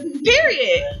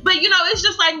 Period. But it's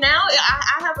just like now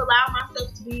I have allowed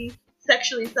myself to be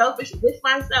sexually selfish with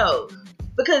myself,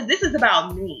 because this is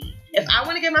about me. If I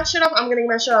want to get my shit off, I'm going to get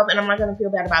my shit off, and I'm not going to feel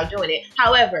bad about doing it.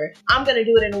 However, I'm going to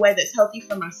do it in a way that's healthy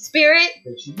for my spirit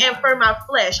and for my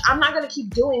flesh. I'm not going to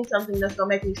keep doing something that's going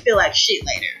to make me feel like shit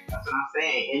later. That's what I'm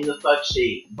saying. In the fuck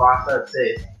shit, boss up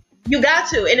sis. You got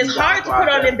to. And it's hard to put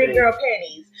on them big girl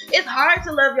panties. It's hard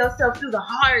to love yourself through the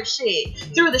hard shit,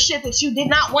 through the shit that you did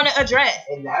not want to address.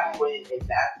 And that's when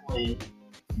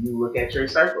you look at your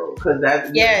circle, because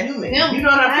that's human. You know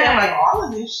what I'm saying? Like, all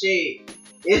of this shit,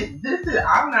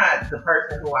 I'm not the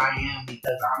person who I am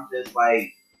because I'm just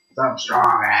like some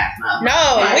strong ass mother.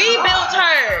 No, like, we built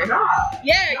her.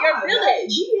 Your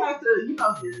village. We have to,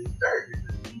 this is dirt.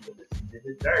 This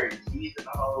is dirt. She's in a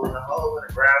hole in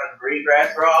the ground, and green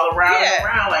grass grow all around and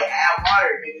around. Like, add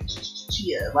water, nigga.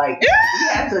 Chia. Like, you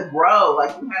have to grow.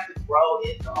 Like, you have to grow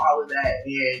into all of that.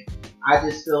 And I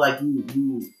just feel like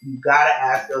you gotta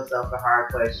ask yourself the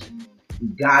hard questions. You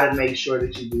gotta make sure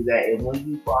that you do that. And when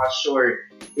you fall short,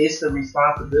 it's the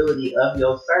responsibility of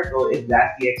your circle if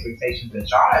that's the expectations that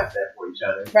y'all have set for each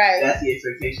other. Right. That's the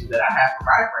expectations that I have for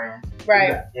my friends.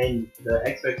 Right. And the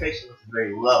expectation is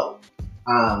very low.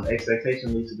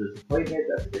 Expectation leads to disappointment.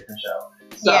 That's a different show.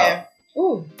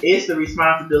 So it's the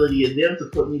responsibility of them to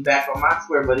put me back on my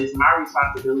square, but it's my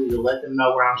responsibility to let them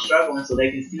know where I'm struggling so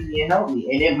they can see me and help me.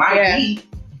 And it might be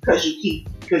because you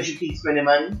keep spending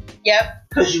money. Yep.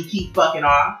 Because you keep fucking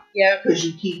off. Yep. Because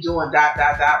you keep doing ...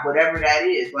 whatever that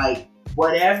is. Like,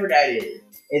 whatever that is.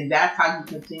 And that's how you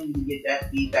continue to get that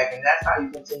feedback, and that's how you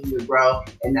continue to grow,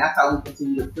 and that's how we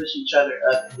continue to push each other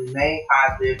up and remain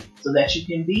positive so that you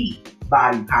can be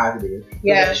body positive. So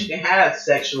that you can have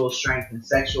sexual strength and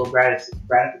sexual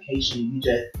gratification. You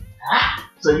just,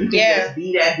 so you can just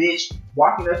be that bitch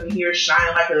walking up in here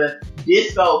shining like a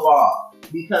disco ball.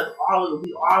 Because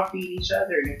we all feed each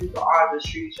other, and if we can all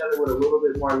just treat each other with a little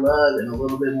bit more love and a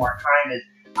little bit more kindness,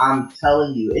 I'm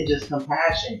telling you, it's just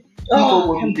compassion. People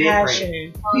will be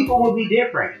different. People will be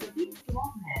different.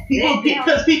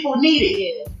 Because people need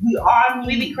it. We all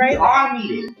need it.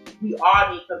 We all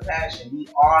need compassion. We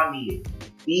all need it.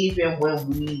 Even when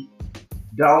we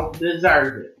don't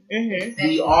deserve it. Mm-hmm.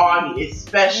 We all need it,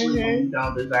 especially when we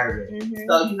don't deserve it. Mm-hmm.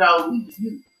 So,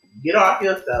 you get off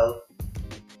yourself.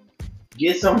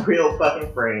 Get some real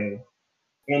fucking friends.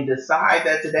 and decide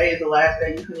that today is the last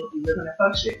day you can be living that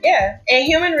fuck shit. Yeah, and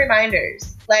human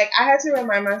reminders. Like, I had to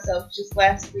remind myself just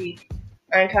last week.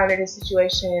 I encountered a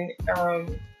situation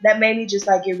that made me just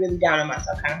like get really down on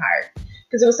myself kind of hard,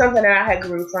 because it was something that I had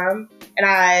grew from, and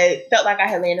I felt like I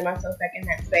had landed myself back in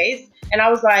that space. And I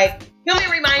was like, human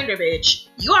reminder, bitch.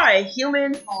 You are a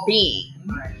human being.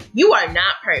 You are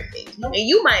not perfect. And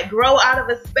you might grow out of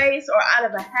a space or out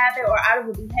of a habit or out of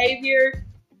a behavior,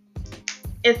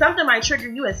 and something might trigger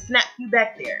you and snap you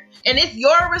back there. And it's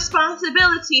your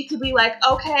responsibility to be like,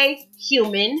 okay,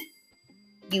 human,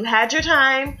 you had your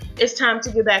time. It's time to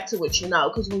get back to what you know.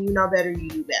 Because when you know better, you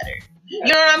do better. Yeah.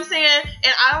 You know what I'm saying?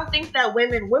 And I don't think that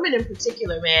women in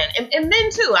particular, man, and men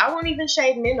too, I won't even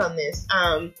shade men on this.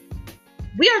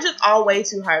 We are just all way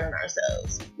too hard on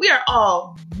ourselves. We are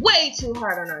all way too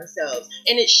hard on ourselves.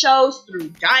 And it shows through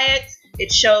diets.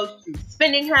 It shows through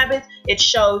spending habits. It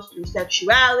shows through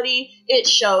sexuality. It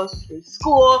shows through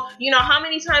school. You know, how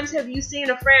many times have you seen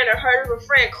a friend or heard of a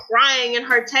friend crying in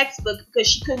her textbook because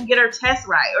she couldn't get her test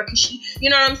right? Or because she, you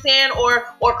know what I'm saying?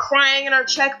 Or crying in her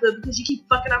checkbook because you keep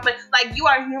fucking up. Like, you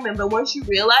are human. But once you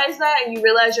realize that and you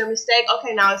realize your mistake,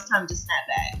 okay, now it's time to snap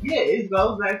back. Yeah, it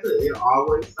goes back to, it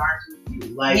always starts with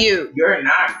you. Like, you're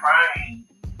not crying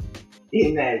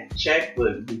in that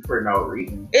checkbook for no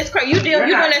reason. It's crazy. You're doing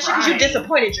that shit because you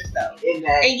disappointed yourself.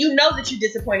 And you know that you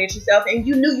disappointed yourself, and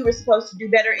you knew you were supposed to do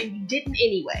better, and you didn't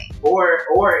anyway. Or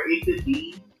it could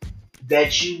be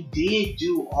that you did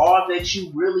do all that you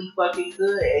really fucking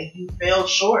could, and you fell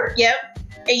short. Yep.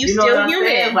 And you still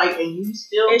human. Like, and you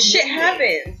still and shit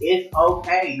happens. It's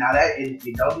okay. Now that, and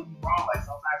you don't get me wrong, like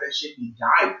sometimes that shit be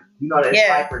dire. You know, that's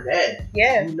life or death.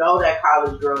 Yeah. You know that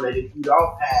college girl that if you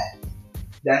don't pass,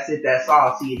 that's it, that's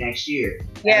all. See you next year.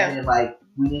 Yeah. And then, like,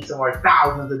 we need some more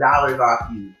thousands of dollars off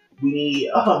you. We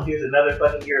need, here's another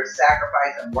fucking year of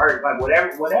sacrifice and work. Like, whatever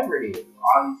it is.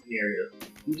 All these scenarios.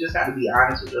 You just have to be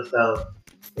honest with yourself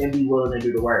and be willing to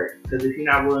do the work. Because if you're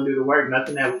not willing to do the work,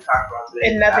 nothing that we talked about today.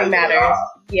 And nothing matters.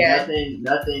 Yeah.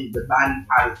 Nothing, the body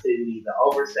positivity, the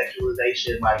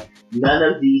oversexualization, like, none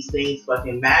of these things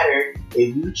fucking matter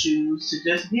if you choose to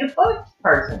just be a fuck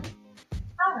person.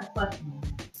 I have a question.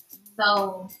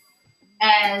 So,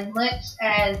 as much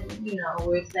as, you know,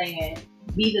 we're saying,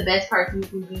 be the best person you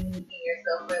can be in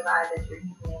yourself, realize that you're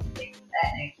human and things of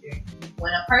that nature.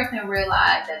 When a person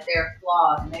realizes that they're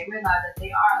flawed and they realize that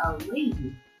they are a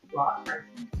lazy, flawed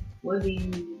person, what do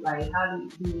you, like,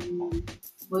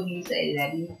 what do you say to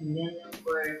that? Do you condemn them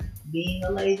for being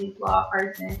a lazy, flawed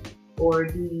person? Or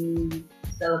do you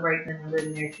celebrate them and live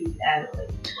in their truth as a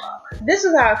lazy, flawed person? This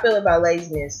is how I feel about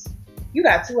laziness. You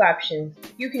got two options.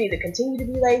 You can either continue to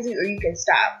be lazy or you can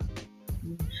stop.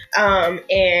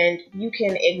 And you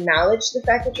can acknowledge the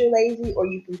fact that you're lazy, or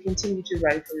you can continue to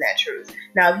run from that truth.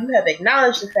 Now, if you have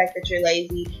acknowledged the fact that you're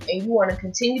lazy and you want to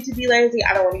continue to be lazy,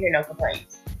 I don't want to hear no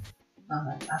complaints.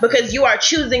 Because you are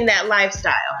choosing that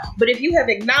lifestyle. But if you have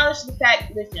acknowledged the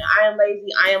fact, listen, I am lazy,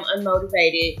 I am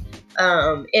unmotivated,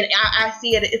 and I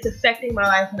see it, it's affecting my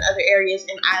life in other areas,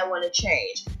 and I want to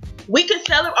change. We can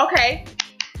celebrate, okay.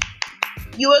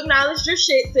 You acknowledged your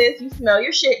shit, sis. You smell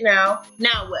your shit now.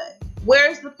 Now what?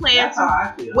 Where's the plan? That's how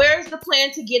I feel. Where's the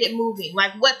plan to get it moving?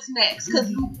 Like, what's next? Do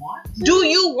you want to? Do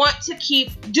you want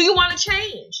to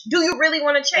change? Do you really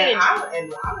want to change?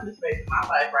 And I'm in the space in my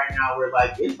life right now where,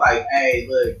 like, it's like, hey,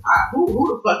 look, who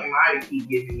the fuck am I to keep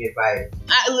giving advice?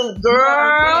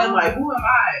 Girl. You know, like, who am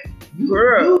I?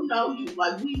 Girl. You know,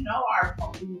 we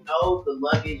know the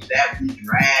luggage that we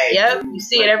drag. Yep, you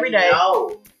see it every day.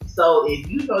 So if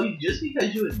you know, just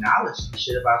because you acknowledge some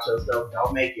shit about yourself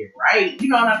don't make it right. You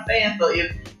know what I'm saying? So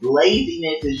if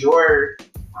laziness is your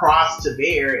cross to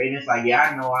bear, and it's like, yeah,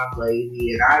 I know I'm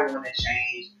lazy and I want to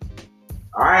change.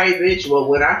 All right, bitch. Well,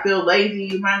 when I feel lazy,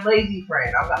 you're my lazy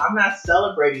friend. I'm not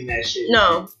celebrating that shit.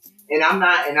 No. And I'm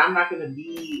not gonna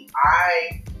be.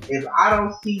 If I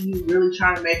don't see you really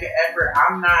trying to make an effort,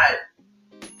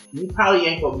 you probably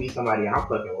ain't gonna be somebody I'm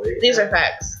fucking with. These are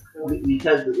facts.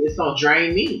 Because it's gonna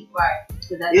drain me. Right.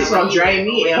 It's gonna drain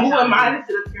me. And who am I to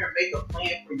sit up here and make a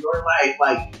plan for your life?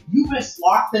 Like, you've been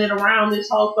slothing it around this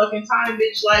whole fucking time,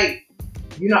 bitch. Like,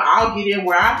 you know, I'll get in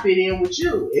where I fit in with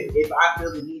you if I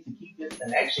feel the need to keep this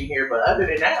connection here. But other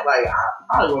than that, like, I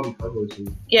probably won't be fucking with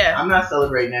you. Yeah. I'm not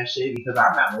celebrating that shit because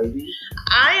I'm not lazy.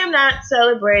 I am not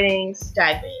celebrating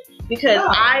stagnant because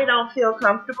I don't feel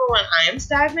comfortable when I am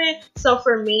stagnant. So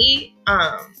for me,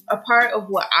 a part of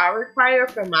what I require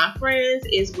from my friends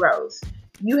is growth.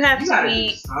 You have to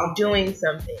be doing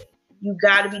something. You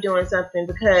got to be doing something,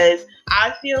 because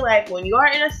I feel like when you are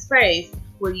in a space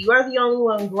where you are the only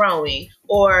one growing,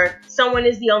 or someone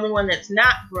is the only one that's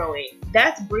not growing,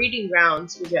 that's breeding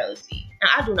grounds for jealousy. And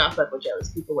I do not fuck with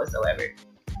jealous people whatsoever.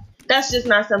 That's just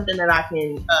not something that I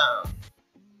can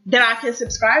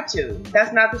subscribe to.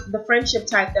 That's not the friendship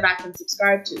type that I can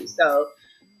subscribe to. So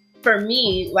for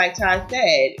me, like Ty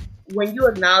said, when you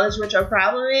acknowledge what your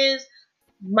problem is,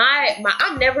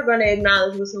 I'm never going to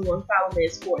acknowledge what someone's problem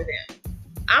is for them.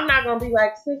 I'm not going to be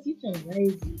like, sis, you sound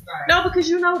lazy. Right. No, because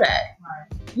you know that. Right.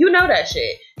 You know that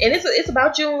shit. And it's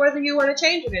about you and whether you want to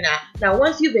change it or not. Now,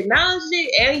 once you've acknowledged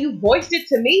it and you voiced it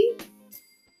to me,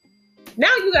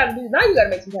 now you got to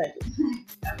make some changes.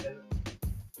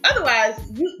 Otherwise,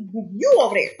 you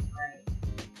over there. Right.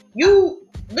 You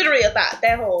literally a thought,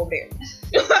 that hole over there.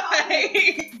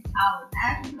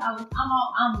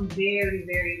 I'm very,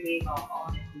 very big on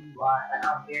owning who you are. Like,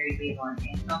 I'm very big on it.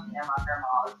 And something that my grandma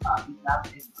always taught me. I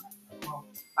was just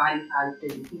body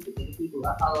positivity, people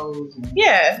are hoes, and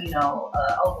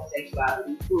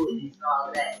oversexuality, fluidness, and all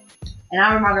of that. And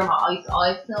I remember my grandma used to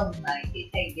always tell me, like,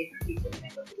 it takes different people to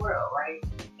make up the world, right?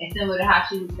 And similar to how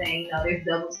she was saying, there's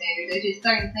double standards. There's just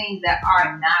certain things that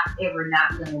are not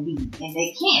going to be. And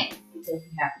they can't, because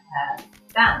you have to have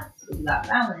balance. Because without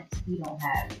balance, you don't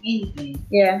have anything.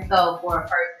 Yeah. So for a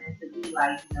person to be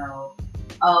like,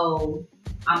 oh,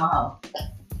 I'm a hoe.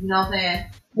 You know what I'm saying?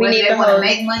 Whether they want to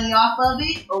make money off of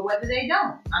it or whether they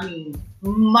don't. I mean,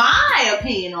 my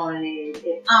opinion on it is,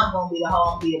 if I'm going to be the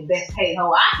hoe, I'm going to be the best paid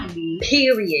hoe I can be.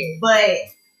 Period. But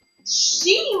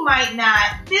she might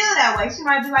not feel that way. She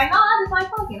might be like, no, I just like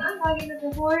fucking. I'm not getting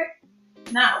nothing for it.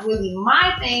 Not really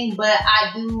my thing, but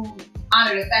I do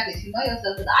honor the fact that you know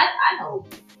yourself, because I know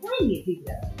plenty of people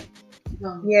that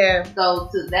yeah. So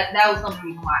that was some of the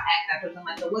reason why I asked that person.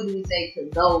 Like, so what do we say to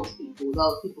those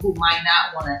people who might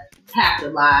not want to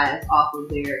capitalize off of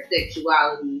their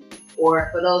sexuality, or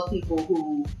for those people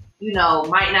who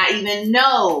might not even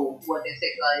know what their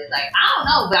sexuality is like? I don't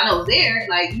know, but I know it's there.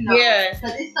 Like, yeah,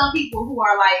 because it's some people who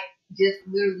are like just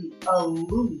literally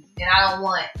aloof, and I don't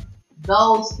want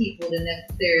those people to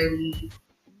necessarily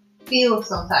feel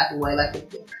some type of way. Like, I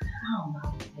don't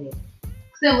know.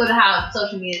 Similar to how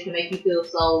social media can make you feel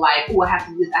so like, oh, I have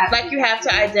to do this. You have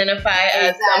to identify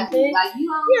as something. Like, you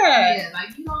don't,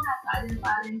 like, you don't have to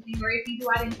identify as anything, or if you do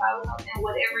identify with something,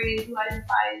 whatever it is you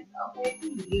identify as, okay,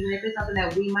 even if it's something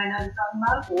that we might not be talking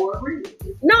about or agree with.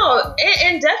 No,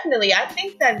 and definitely, I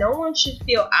think that no one should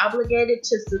feel obligated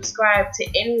to subscribe to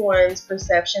anyone's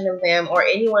perception of them or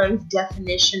anyone's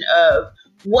definition of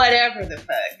whatever the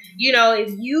fuck.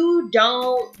 If you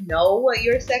don't know what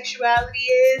your sexuality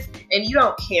is and you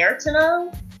don't care to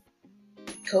know,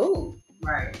 cool.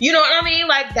 Right. You know what I mean?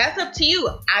 Like, that's up to you.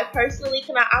 I personally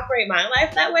cannot operate my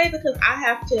life that way, because I'm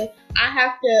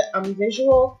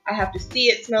visual. I have to see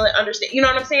it, smell it, understand. You know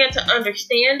what I'm saying? To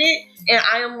understand it. And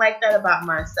I am like that about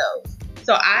myself.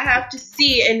 So I have to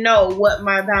see and know what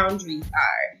my boundaries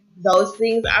are. Those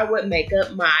things are what make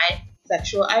up my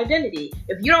sexual identity.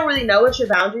 If you don't really know what your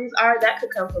boundaries are, that could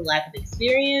come from lack of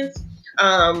experience.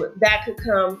 That could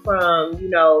come from,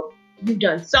 you've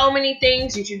done so many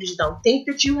things that you just don't think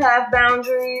that you have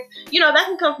boundaries. That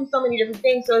can come from so many different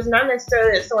things. So it's not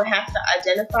necessarily that someone has to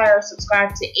identify or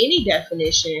subscribe to any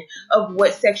definition of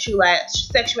what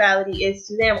sexuality is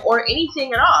to them, or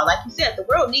anything at all. Like you said, the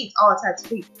world needs all types of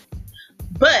people.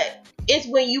 But it's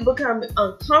when you become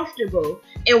uncomfortable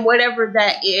in whatever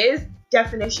that is,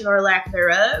 definition or lack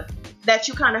thereof, that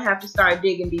you kind of have to start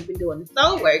digging deep and doing the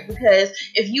soul work. Because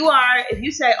if you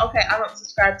say, okay, I don't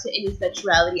subscribe to any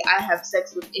sexuality, I have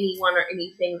sex with anyone or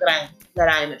anything that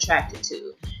I am attracted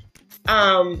to,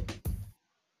 and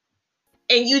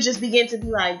you just begin to be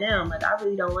like, damn, like, I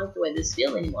really don't like the way this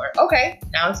feels anymore. Okay,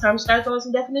 now it's time to start throwing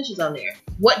some definitions on there.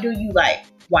 What do you like?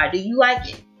 Why do you like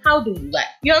it? How do you like?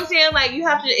 You know what I'm saying? Like, you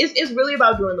have to, it's really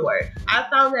about doing the work. I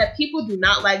found that people do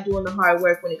not like doing the hard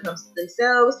work when it comes to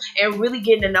themselves and really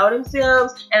getting to know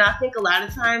themselves. And I think a lot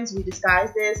of times we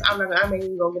disguise this. I'm not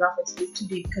even gonna get off into this too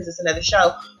deep because it's another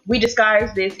show. We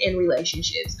disguise this in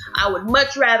relationships. I would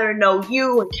much rather know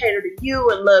you and cater to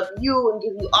you and love you and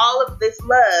give you all of this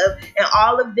love and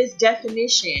all of this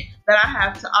definition that I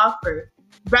have to offer,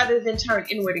 rather than turn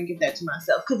inward and give that to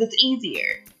myself, because it's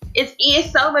easier. It's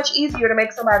so much easier to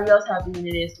make somebody else happy than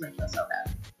it is to make yourself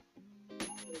happy.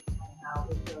 How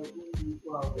it's so easy,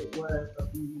 well, it was so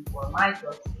easy for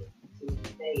myself to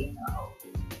stay in the whole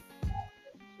relationship.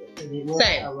 Because it was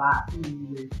a lot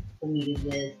easier for me to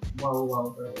just roll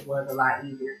over. It was a lot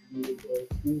easier for me to just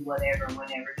do whatever and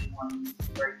whenever he wanted me to,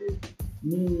 versus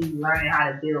me learning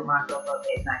how to build myself up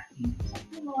at 19.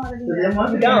 So then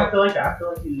once again, I feel like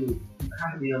you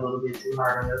kind of be a little bit too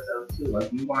hard on yourself too.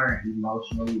 Like you weren't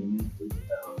emotionally and mentally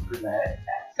developed for that.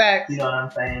 Facts. You know what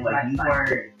I'm saying? Like you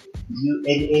weren't. And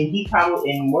he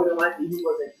probably, and more than likely he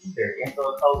wasn't either. And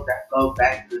so it goes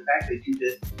back to the fact that you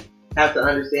just have to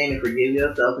understand and forgive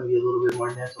yourself and be a little bit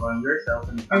more gentle on yourself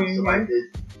when it comes to like this.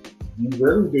 You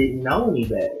really didn't know any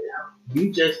better.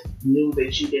 You just knew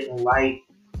that you didn't like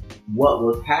what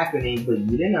was happening, but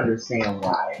you didn't understand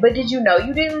why. But did you know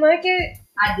you didn't like it?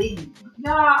 I didn't.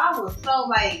 No, I was so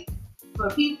like, for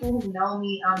people who know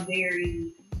me, I'm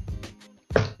very.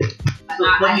 So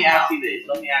let me ask you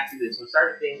this. When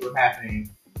certain things were happening,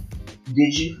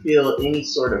 did you feel any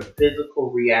sort of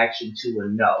physical reaction to a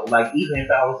no? Like, even if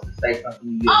I was to say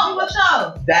something to you, for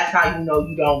sure. That's how you know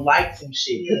you don't like some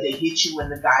shit, because it hit you in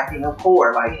the goddamn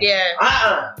core. Like,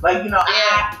 like, you know,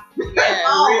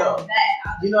 real. That.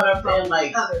 You know what I'm saying?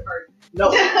 Like, other person. No,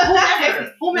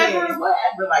 whomever,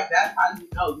 whatever. Like, that's how you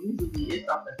know. Usually, it's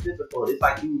something physical. It's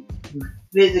like you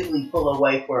physically pull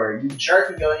away for it. You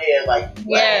jerking your head, like,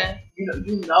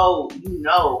 you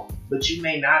know, but you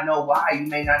may not know why. You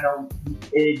may not know.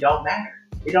 It don't matter.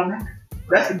 It don't matter.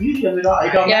 That's the beauty of it all.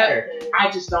 It don't matter.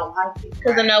 I just don't like it.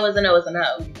 Because a no is a no is a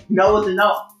no. No is a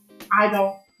no. I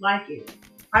don't like it.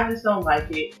 I just don't like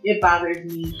it. It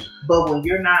bothers me. But when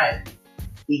you're not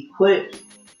equipped,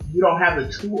 you don't have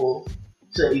the tools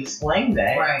to explain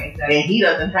that. Right, exactly. And he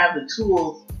doesn't have the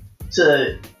tools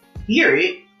to hear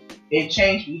it and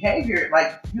change behavior.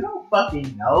 Like, you don't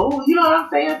fucking know. You know what I'm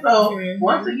saying? So,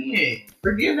 once again,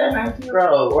 forgive that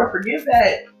 19-year-old or forgive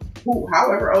that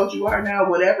however old you are now,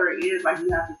 whatever it is, like, you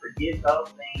have to forgive those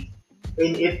things.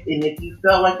 And if you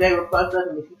felt like they were fucked up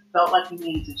and if you felt like you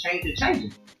needed to change it, change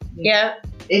it. Yeah.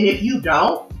 And if you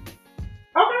don't,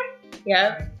 okay.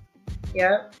 Yeah.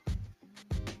 Yeah.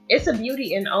 It's a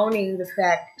beauty in owning the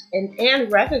fact and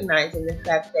recognizing the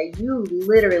fact that you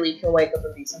literally can wake up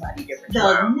and be somebody different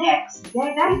tomorrow. That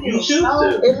feels so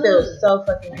good. It feels so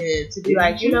fucking good to be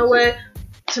like, you know what?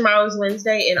 Tomorrow's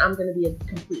Wednesday and I'm going to be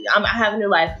I have a new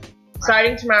life.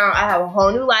 Starting tomorrow, I have a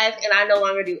whole new life and I no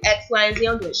longer do X, Y, and Z.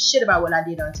 I don't give a shit about what I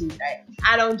did on Tuesday.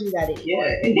 I don't do that anymore.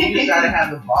 Yeah, and you just gotta have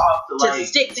the balls to like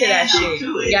stick to that shit.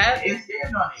 To it. Yeah. And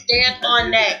stand on it. Stand on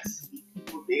next.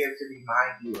 People there to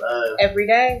remind you of every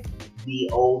day. The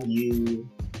old you.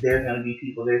 There's going to be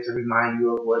people there to remind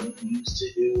you of what you used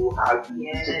to do, how you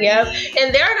used to be.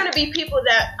 And there are going to be people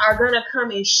that are going to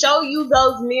come and show you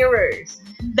those mirrors.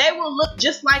 They will look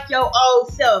just like your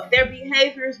old self. Their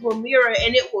behaviors will mirror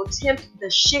and it will tempt the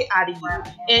shit out of you. And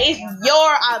it's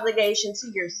your obligation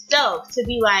to yourself to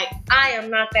be like, I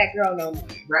am not that girl no more.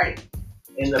 Right.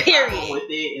 And the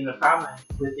problem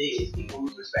with it is people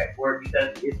lose respect for it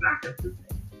because it's not consistent.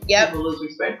 Yep. People lose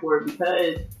respect for it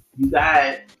because you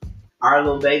got our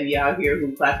little baby out here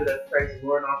who clapped it up to praise the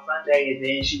Lord on Sunday, and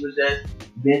then she was just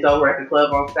bent over at the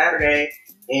club on Saturday.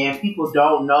 And people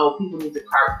don't know. People need to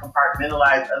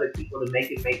compartmentalize other people to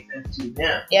make it make sense to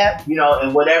them. Yep. You know,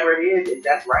 and whatever it is, if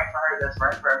that's right for her, that's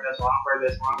right for her. If that's wrong for her,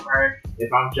 that's wrong for her.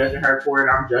 If I'm judging her for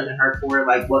it, I'm judging her for it.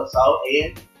 Like, what?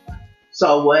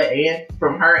 So what? And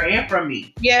from her and from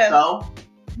me. Yeah. So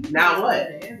now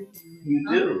what? You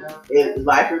do.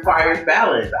 Life requires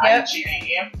balance. I eat chicken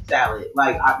and salad.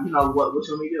 Like, what you want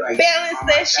me to do? Like, balance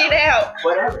that shit out.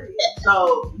 Whatever.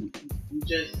 So you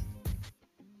just,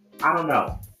 I don't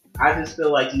know. I just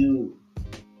feel like you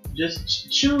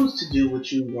just choose to do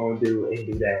what you gonna do and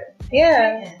do that.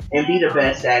 Yeah. And be the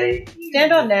best at it.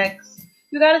 Stand on next.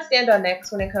 You gotta stand on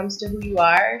next when it comes to who you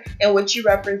are and what you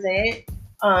represent.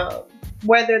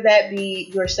 Whether that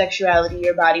be your sexuality,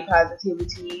 your body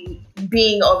positivity,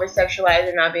 being over-sexualized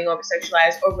or not being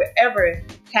over-sexualized, or whatever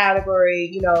category,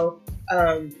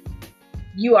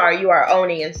 you are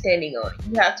owning and standing on.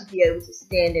 You have to be able to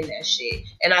stand in that shit.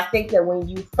 And I think that when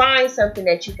you find something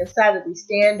that you can solidly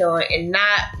stand on and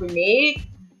not renege,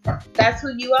 that's who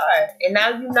you are. And now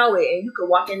you know it. And you can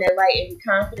walk in that light and be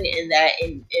confident in that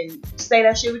and say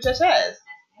that shit with your chest.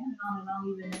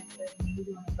 Don't even necessarily you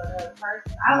doing it for the other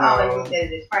person. I've always looked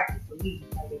at it as practice for me,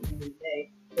 like at the end of the day.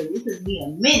 So this took me a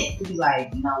minute to be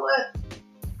like, you know what?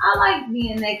 I like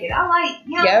being naked. I like,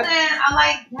 you know what I'm saying? I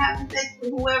like having sex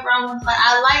with whoever I want to. Like,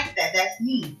 I like that. That's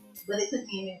me. But it took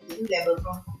me a minute to do that. But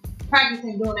from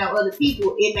practicing doing that with other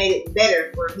people, it made it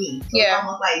better for me. So it's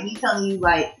almost like me telling you,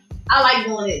 like, I like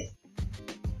doing this.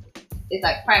 It's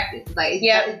like practice. It's like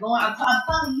it's going. I'm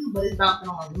telling you, but it's bouncing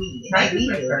on me. It makes me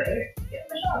feel better. Yeah,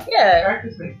 for sure. Yeah.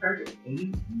 Practice makes perfect, and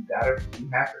you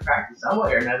have to practice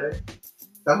somewhere or another,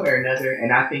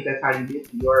 and I think that's how you get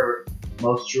to your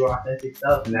most true, authentic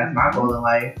self, and that's my goal in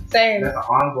life. Same. That's an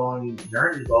ongoing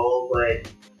journey goal, but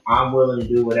I'm willing to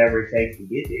do whatever it takes to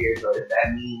get there. So if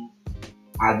that means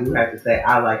I do have to say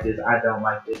I like this, I don't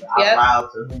like this out loud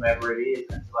to whomever it is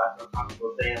until I feel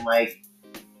comfortable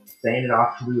saying it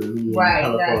off fluidly and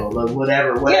colorful, or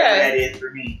whatever that is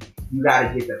for me. You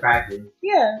gotta get to practice.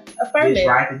 Yeah, affirm Bitch, it.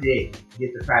 write the dick,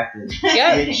 get to practice.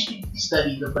 Yep. Bitch,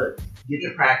 study the book, get to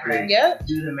practice. Yep.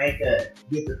 Do the makeup,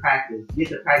 get to practice. Get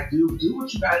to practice. Do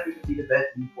what you gotta do to be the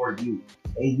best you for you,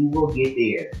 and you will get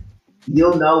there.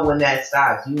 You'll know when that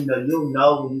stops. You'll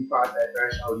know when you cross that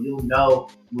threshold. You'll know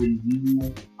when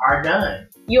you are done.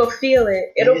 You'll feel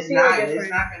it. It'll feel different. It's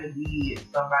not going to be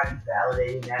somebody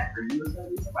validating that for you. It's going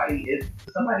to be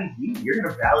somebody's you. You're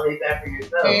going to validate that for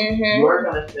yourself. Mm-hmm. You're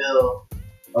going to feel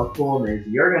a fullness.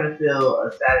 You're going to feel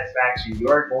a satisfaction.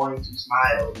 You're going to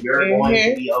smile. You're going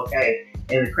to be okay.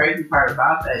 And the crazy part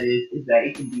about that is that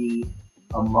it can be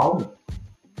a moment.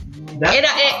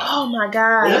 Oh my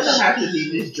gosh. It doesn't have to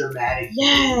be this dramatic.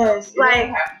 Yes. It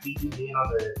doesn't have to be you being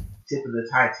on the tip of the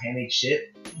Titanic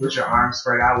ship with your arms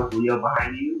spread out with Leo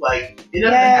behind you. Like, it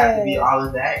doesn't have to be all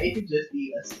of that. It could just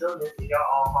be a stillness in your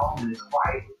own home and it's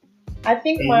quiet. I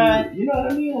think you know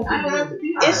what I mean?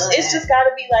 It's just got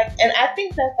to be like, and I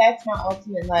think that's my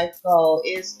ultimate life goal,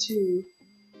 is to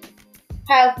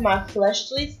have my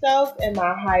fleshly self and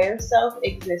my higher self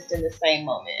exist in the same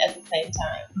moment at the same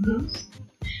time. Mm-hmm.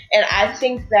 And I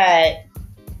think that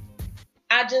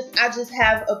I just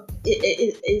have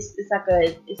it's like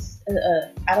I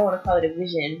don't want to call it a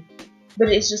vision, but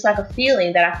it's just like a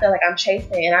feeling that I feel like I'm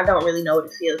chasing, and I don't really know what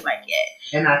it feels like yet.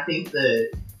 And I think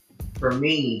that for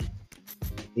me,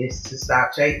 it's to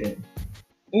stop chasing.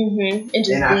 Mm-hmm. And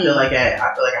I feel like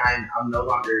I'm no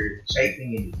longer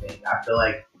chasing anything. I feel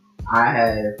like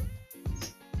I've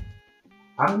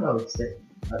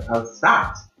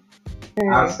stopped.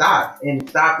 I've stopped, and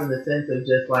stopped in the sense of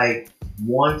just like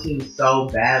wanting so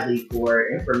badly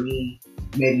and for me,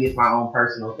 maybe it's my own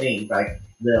personal things, like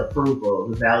the approval,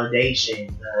 the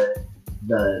validation,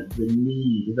 the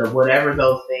need, the whatever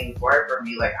those things were for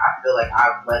me. Like, I feel like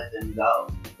I've let them go,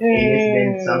 and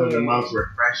it's been some of the most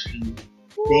refreshing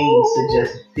things to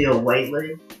just feel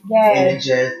weightless and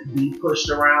just be pushed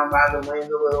around by the wind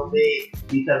a little bit,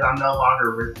 because I'm no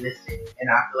longer resisting, and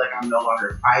I feel like I'm no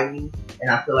longer fighting, and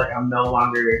I feel like I'm no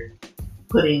longer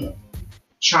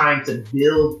trying to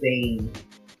build things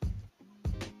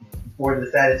for the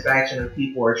satisfaction of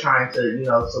people, or trying to,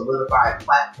 solidify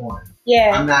platforms.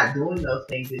 Yeah. I'm not doing those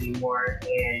things anymore,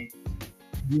 and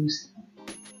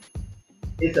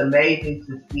it's amazing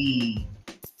to see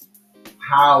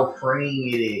how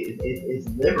freeing it is. It's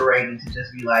liberating to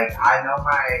just be like, I know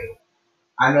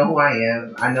who I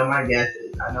am. I know my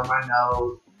guesses. I know my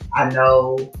no's. I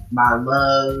know my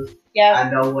loves. Yep. I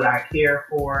know what I care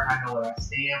for. I know what I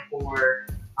stand for.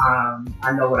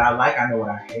 I know what I like. I know what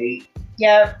I hate.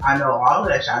 Yep. I know all of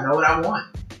that shit. I know what I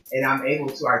want. And I'm able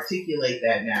to articulate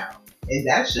that now. And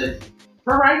that's just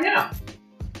for right now.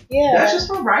 Yeah. That's just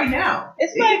for right now.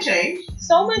 It can change.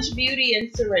 So much beauty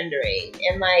in surrendering.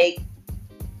 And like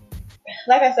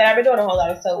I said, I've been doing a whole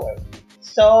lot of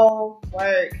soul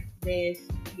work this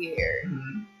year.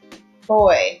 Mm-hmm.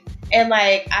 Boy. And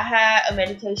like, I had a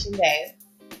meditation day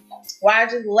where I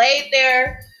just laid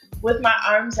there with my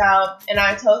arms out and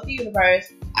I told the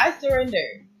universe, I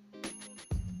surrender.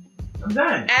 I'm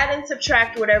done. Add and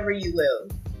subtract whatever you will.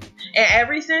 And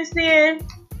ever since then,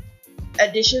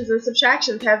 additions and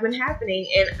subtractions have been happening,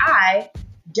 and I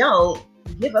don't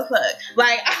give a fuck.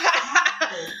 Like,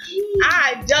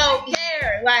 I don't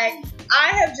care. Like, I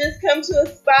have just come to a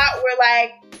spot where,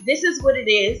 like, this is what it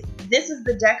is. This is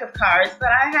the deck of cards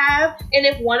that I have, and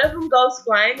if one of them goes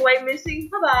flying away missing,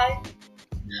 bye-bye.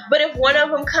 But if one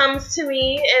of them comes to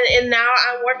me, and now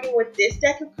I'm working with this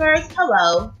deck of cards,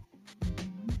 hello.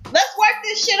 Let's work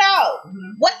this shit out.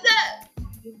 Mm-hmm. What's up?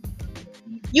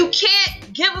 You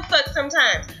can't give a fuck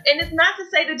sometimes. And it's not to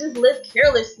say to just live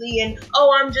carelessly and,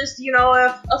 I'm just,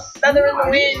 a feather in the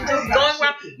wind just going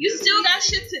around. You still got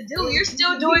shit to do. You're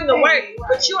still doing the work.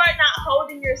 But you are not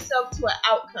holding yourself to an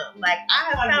outcome. Like, I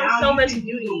have found so much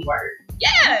beauty. Do the work.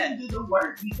 Yeah. You can do the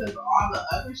work because all the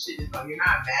other shit is like, you're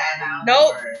not mad anymore.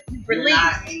 Nope. You're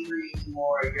not angry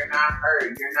anymore. You're not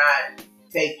hurt. You're not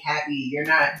fake happy. You're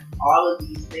not. All of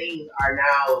these things are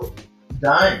now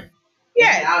done.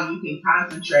 Yeah. And now you can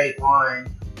concentrate on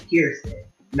Kirsten.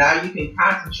 Now you can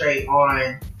concentrate on,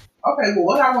 okay, well,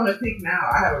 what I want to pick now.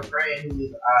 I have a friend who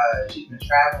is, she's been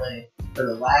traveling for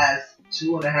the last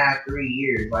 2.5, 3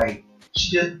 years. Like,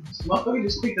 motherfucker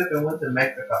just picked up and went to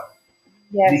Mexico.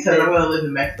 Yes. Because I'm going to live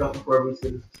in Mexico for 4 weeks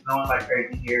because it's snowing like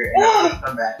crazy here, and I'm going to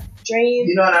come back. Dream.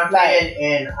 You know what I'm saying?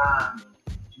 And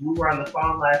we were on the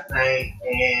phone last night,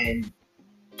 and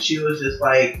she was just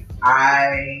like,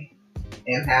 I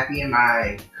am happy in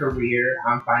my career.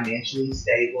 I'm financially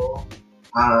stable.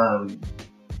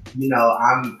 You know,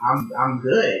 I'm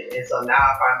good. And so now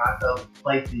I find myself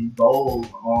placing goals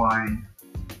on,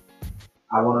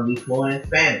 I want to be fluent in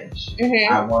Spanish.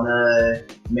 Mm-hmm. I want to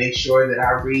make sure that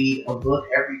I read a book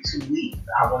every 2 weeks.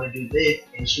 I want to do this.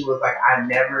 And she was like, I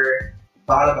never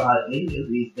thought about any of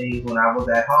these things when I was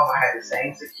at home. I had the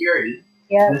same security.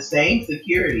 Yeah. The same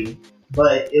security,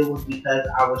 but it was because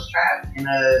I was trapped in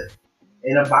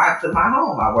a box of my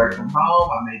home. I work from home,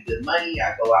 I make good money,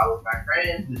 I go out with my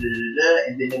friends, and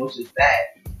then it was just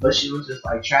that. But she was just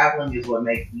like, traveling is what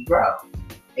makes me grow.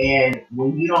 And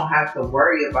when you don't have to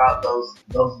worry about those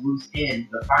loose ends,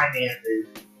 the finances,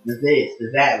 the this,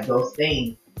 the that, those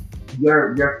things,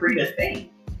 you're free to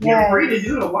think. You're free to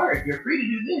do the work. You're free to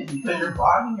do this because you're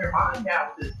bogging your mind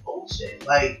down with this bullshit.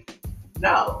 Like,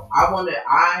 no, I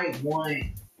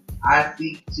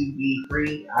seek to be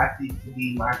free. I seek to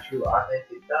be my true,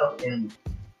 authentic self, and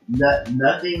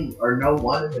nothing or no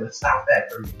one is gonna stop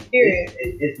that for me.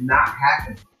 It's not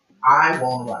happening. I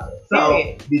won't allow it.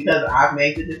 So because I've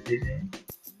made the decision,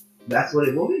 that's what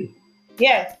it will be.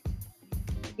 Yes.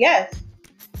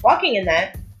 Walking in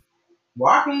that,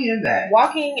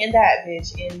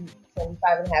 bitch, in some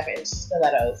 5.5-inch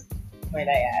stilettos. Might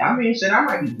I add? I mean, shit, I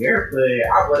might be barefoot.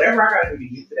 Whatever I gotta do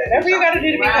to get to that. Whatever you gotta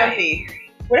do to be comfy.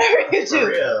 Whatever you do.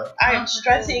 Real. I am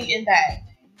strutting in that.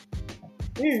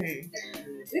 We've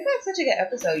had such a good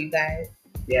episode, you guys.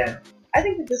 Yeah. I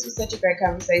think that this was such a great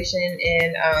conversation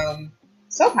and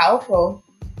so powerful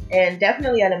and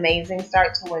definitely an amazing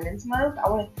start to Women's Month. I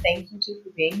want to thank you two for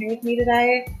being here with me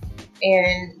today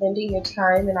and lending your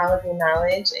time and all of your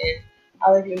knowledge and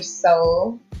all of your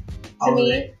soul to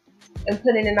me and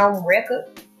putting it on record.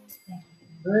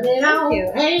 Put it on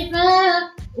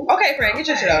paper. Okay, Frank, get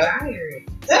your shit off. I hear it.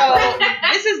 So,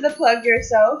 this is the plug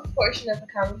yourself portion of the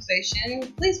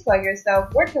conversation. Please plug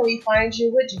yourself. Where can we find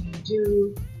you? What do you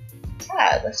do?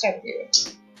 Todd, let's start with you.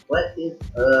 What is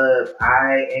up?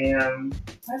 I am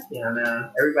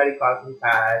Tatiana. Everybody calls me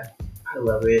Todd. I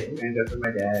love it. I'm named after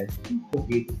my dad.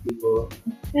 Confuses people.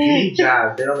 They need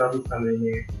jobs. They don't know who's coming in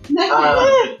here.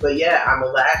 But yeah, I'm a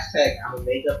lash tech. I'm a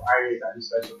makeup artist. I do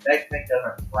special effects makeup.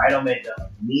 I do bridal makeup. I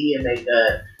do media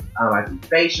makeup. I do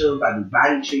facials. I do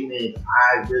body treatments.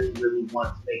 I really, really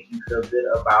want to make you feel good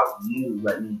about you.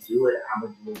 Let me do it. I'm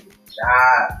going to do a good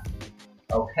job.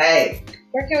 Okay.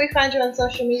 Where can we find you on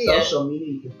social media? Social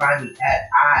media, you can find me at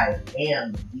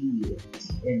IamTNT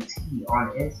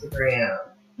on Instagram.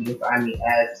 You can find me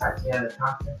as Tatiana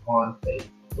Thompson on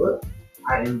Facebook.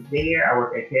 I am there. I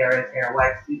work at KRS Hair and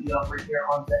Wax Studio over here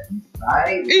on the East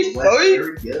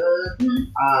Side.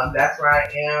 That's where I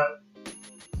am.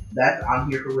 I'm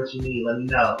here for what you need. Let me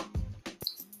know.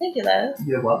 Thank you, love.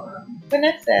 You're welcome.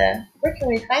 Vanessa, where can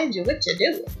we find you? What you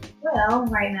do? Well,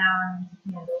 right now I'm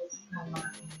candles. I don't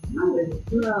know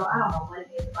what it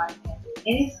is about candles. And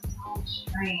it's so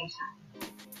strange.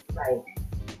 Like,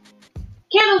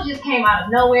 candles just came out of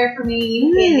nowhere for me.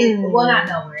 Well, not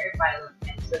nowhere. Everybody loves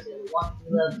candles, especially the woman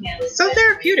who loves candles. So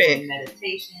therapeutic.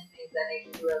 Meditation, things that make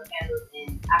you love candles.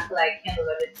 And I feel like candles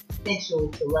are just essential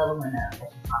to leveling up.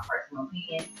 That's just my personal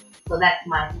opinion. So that's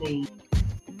my thing.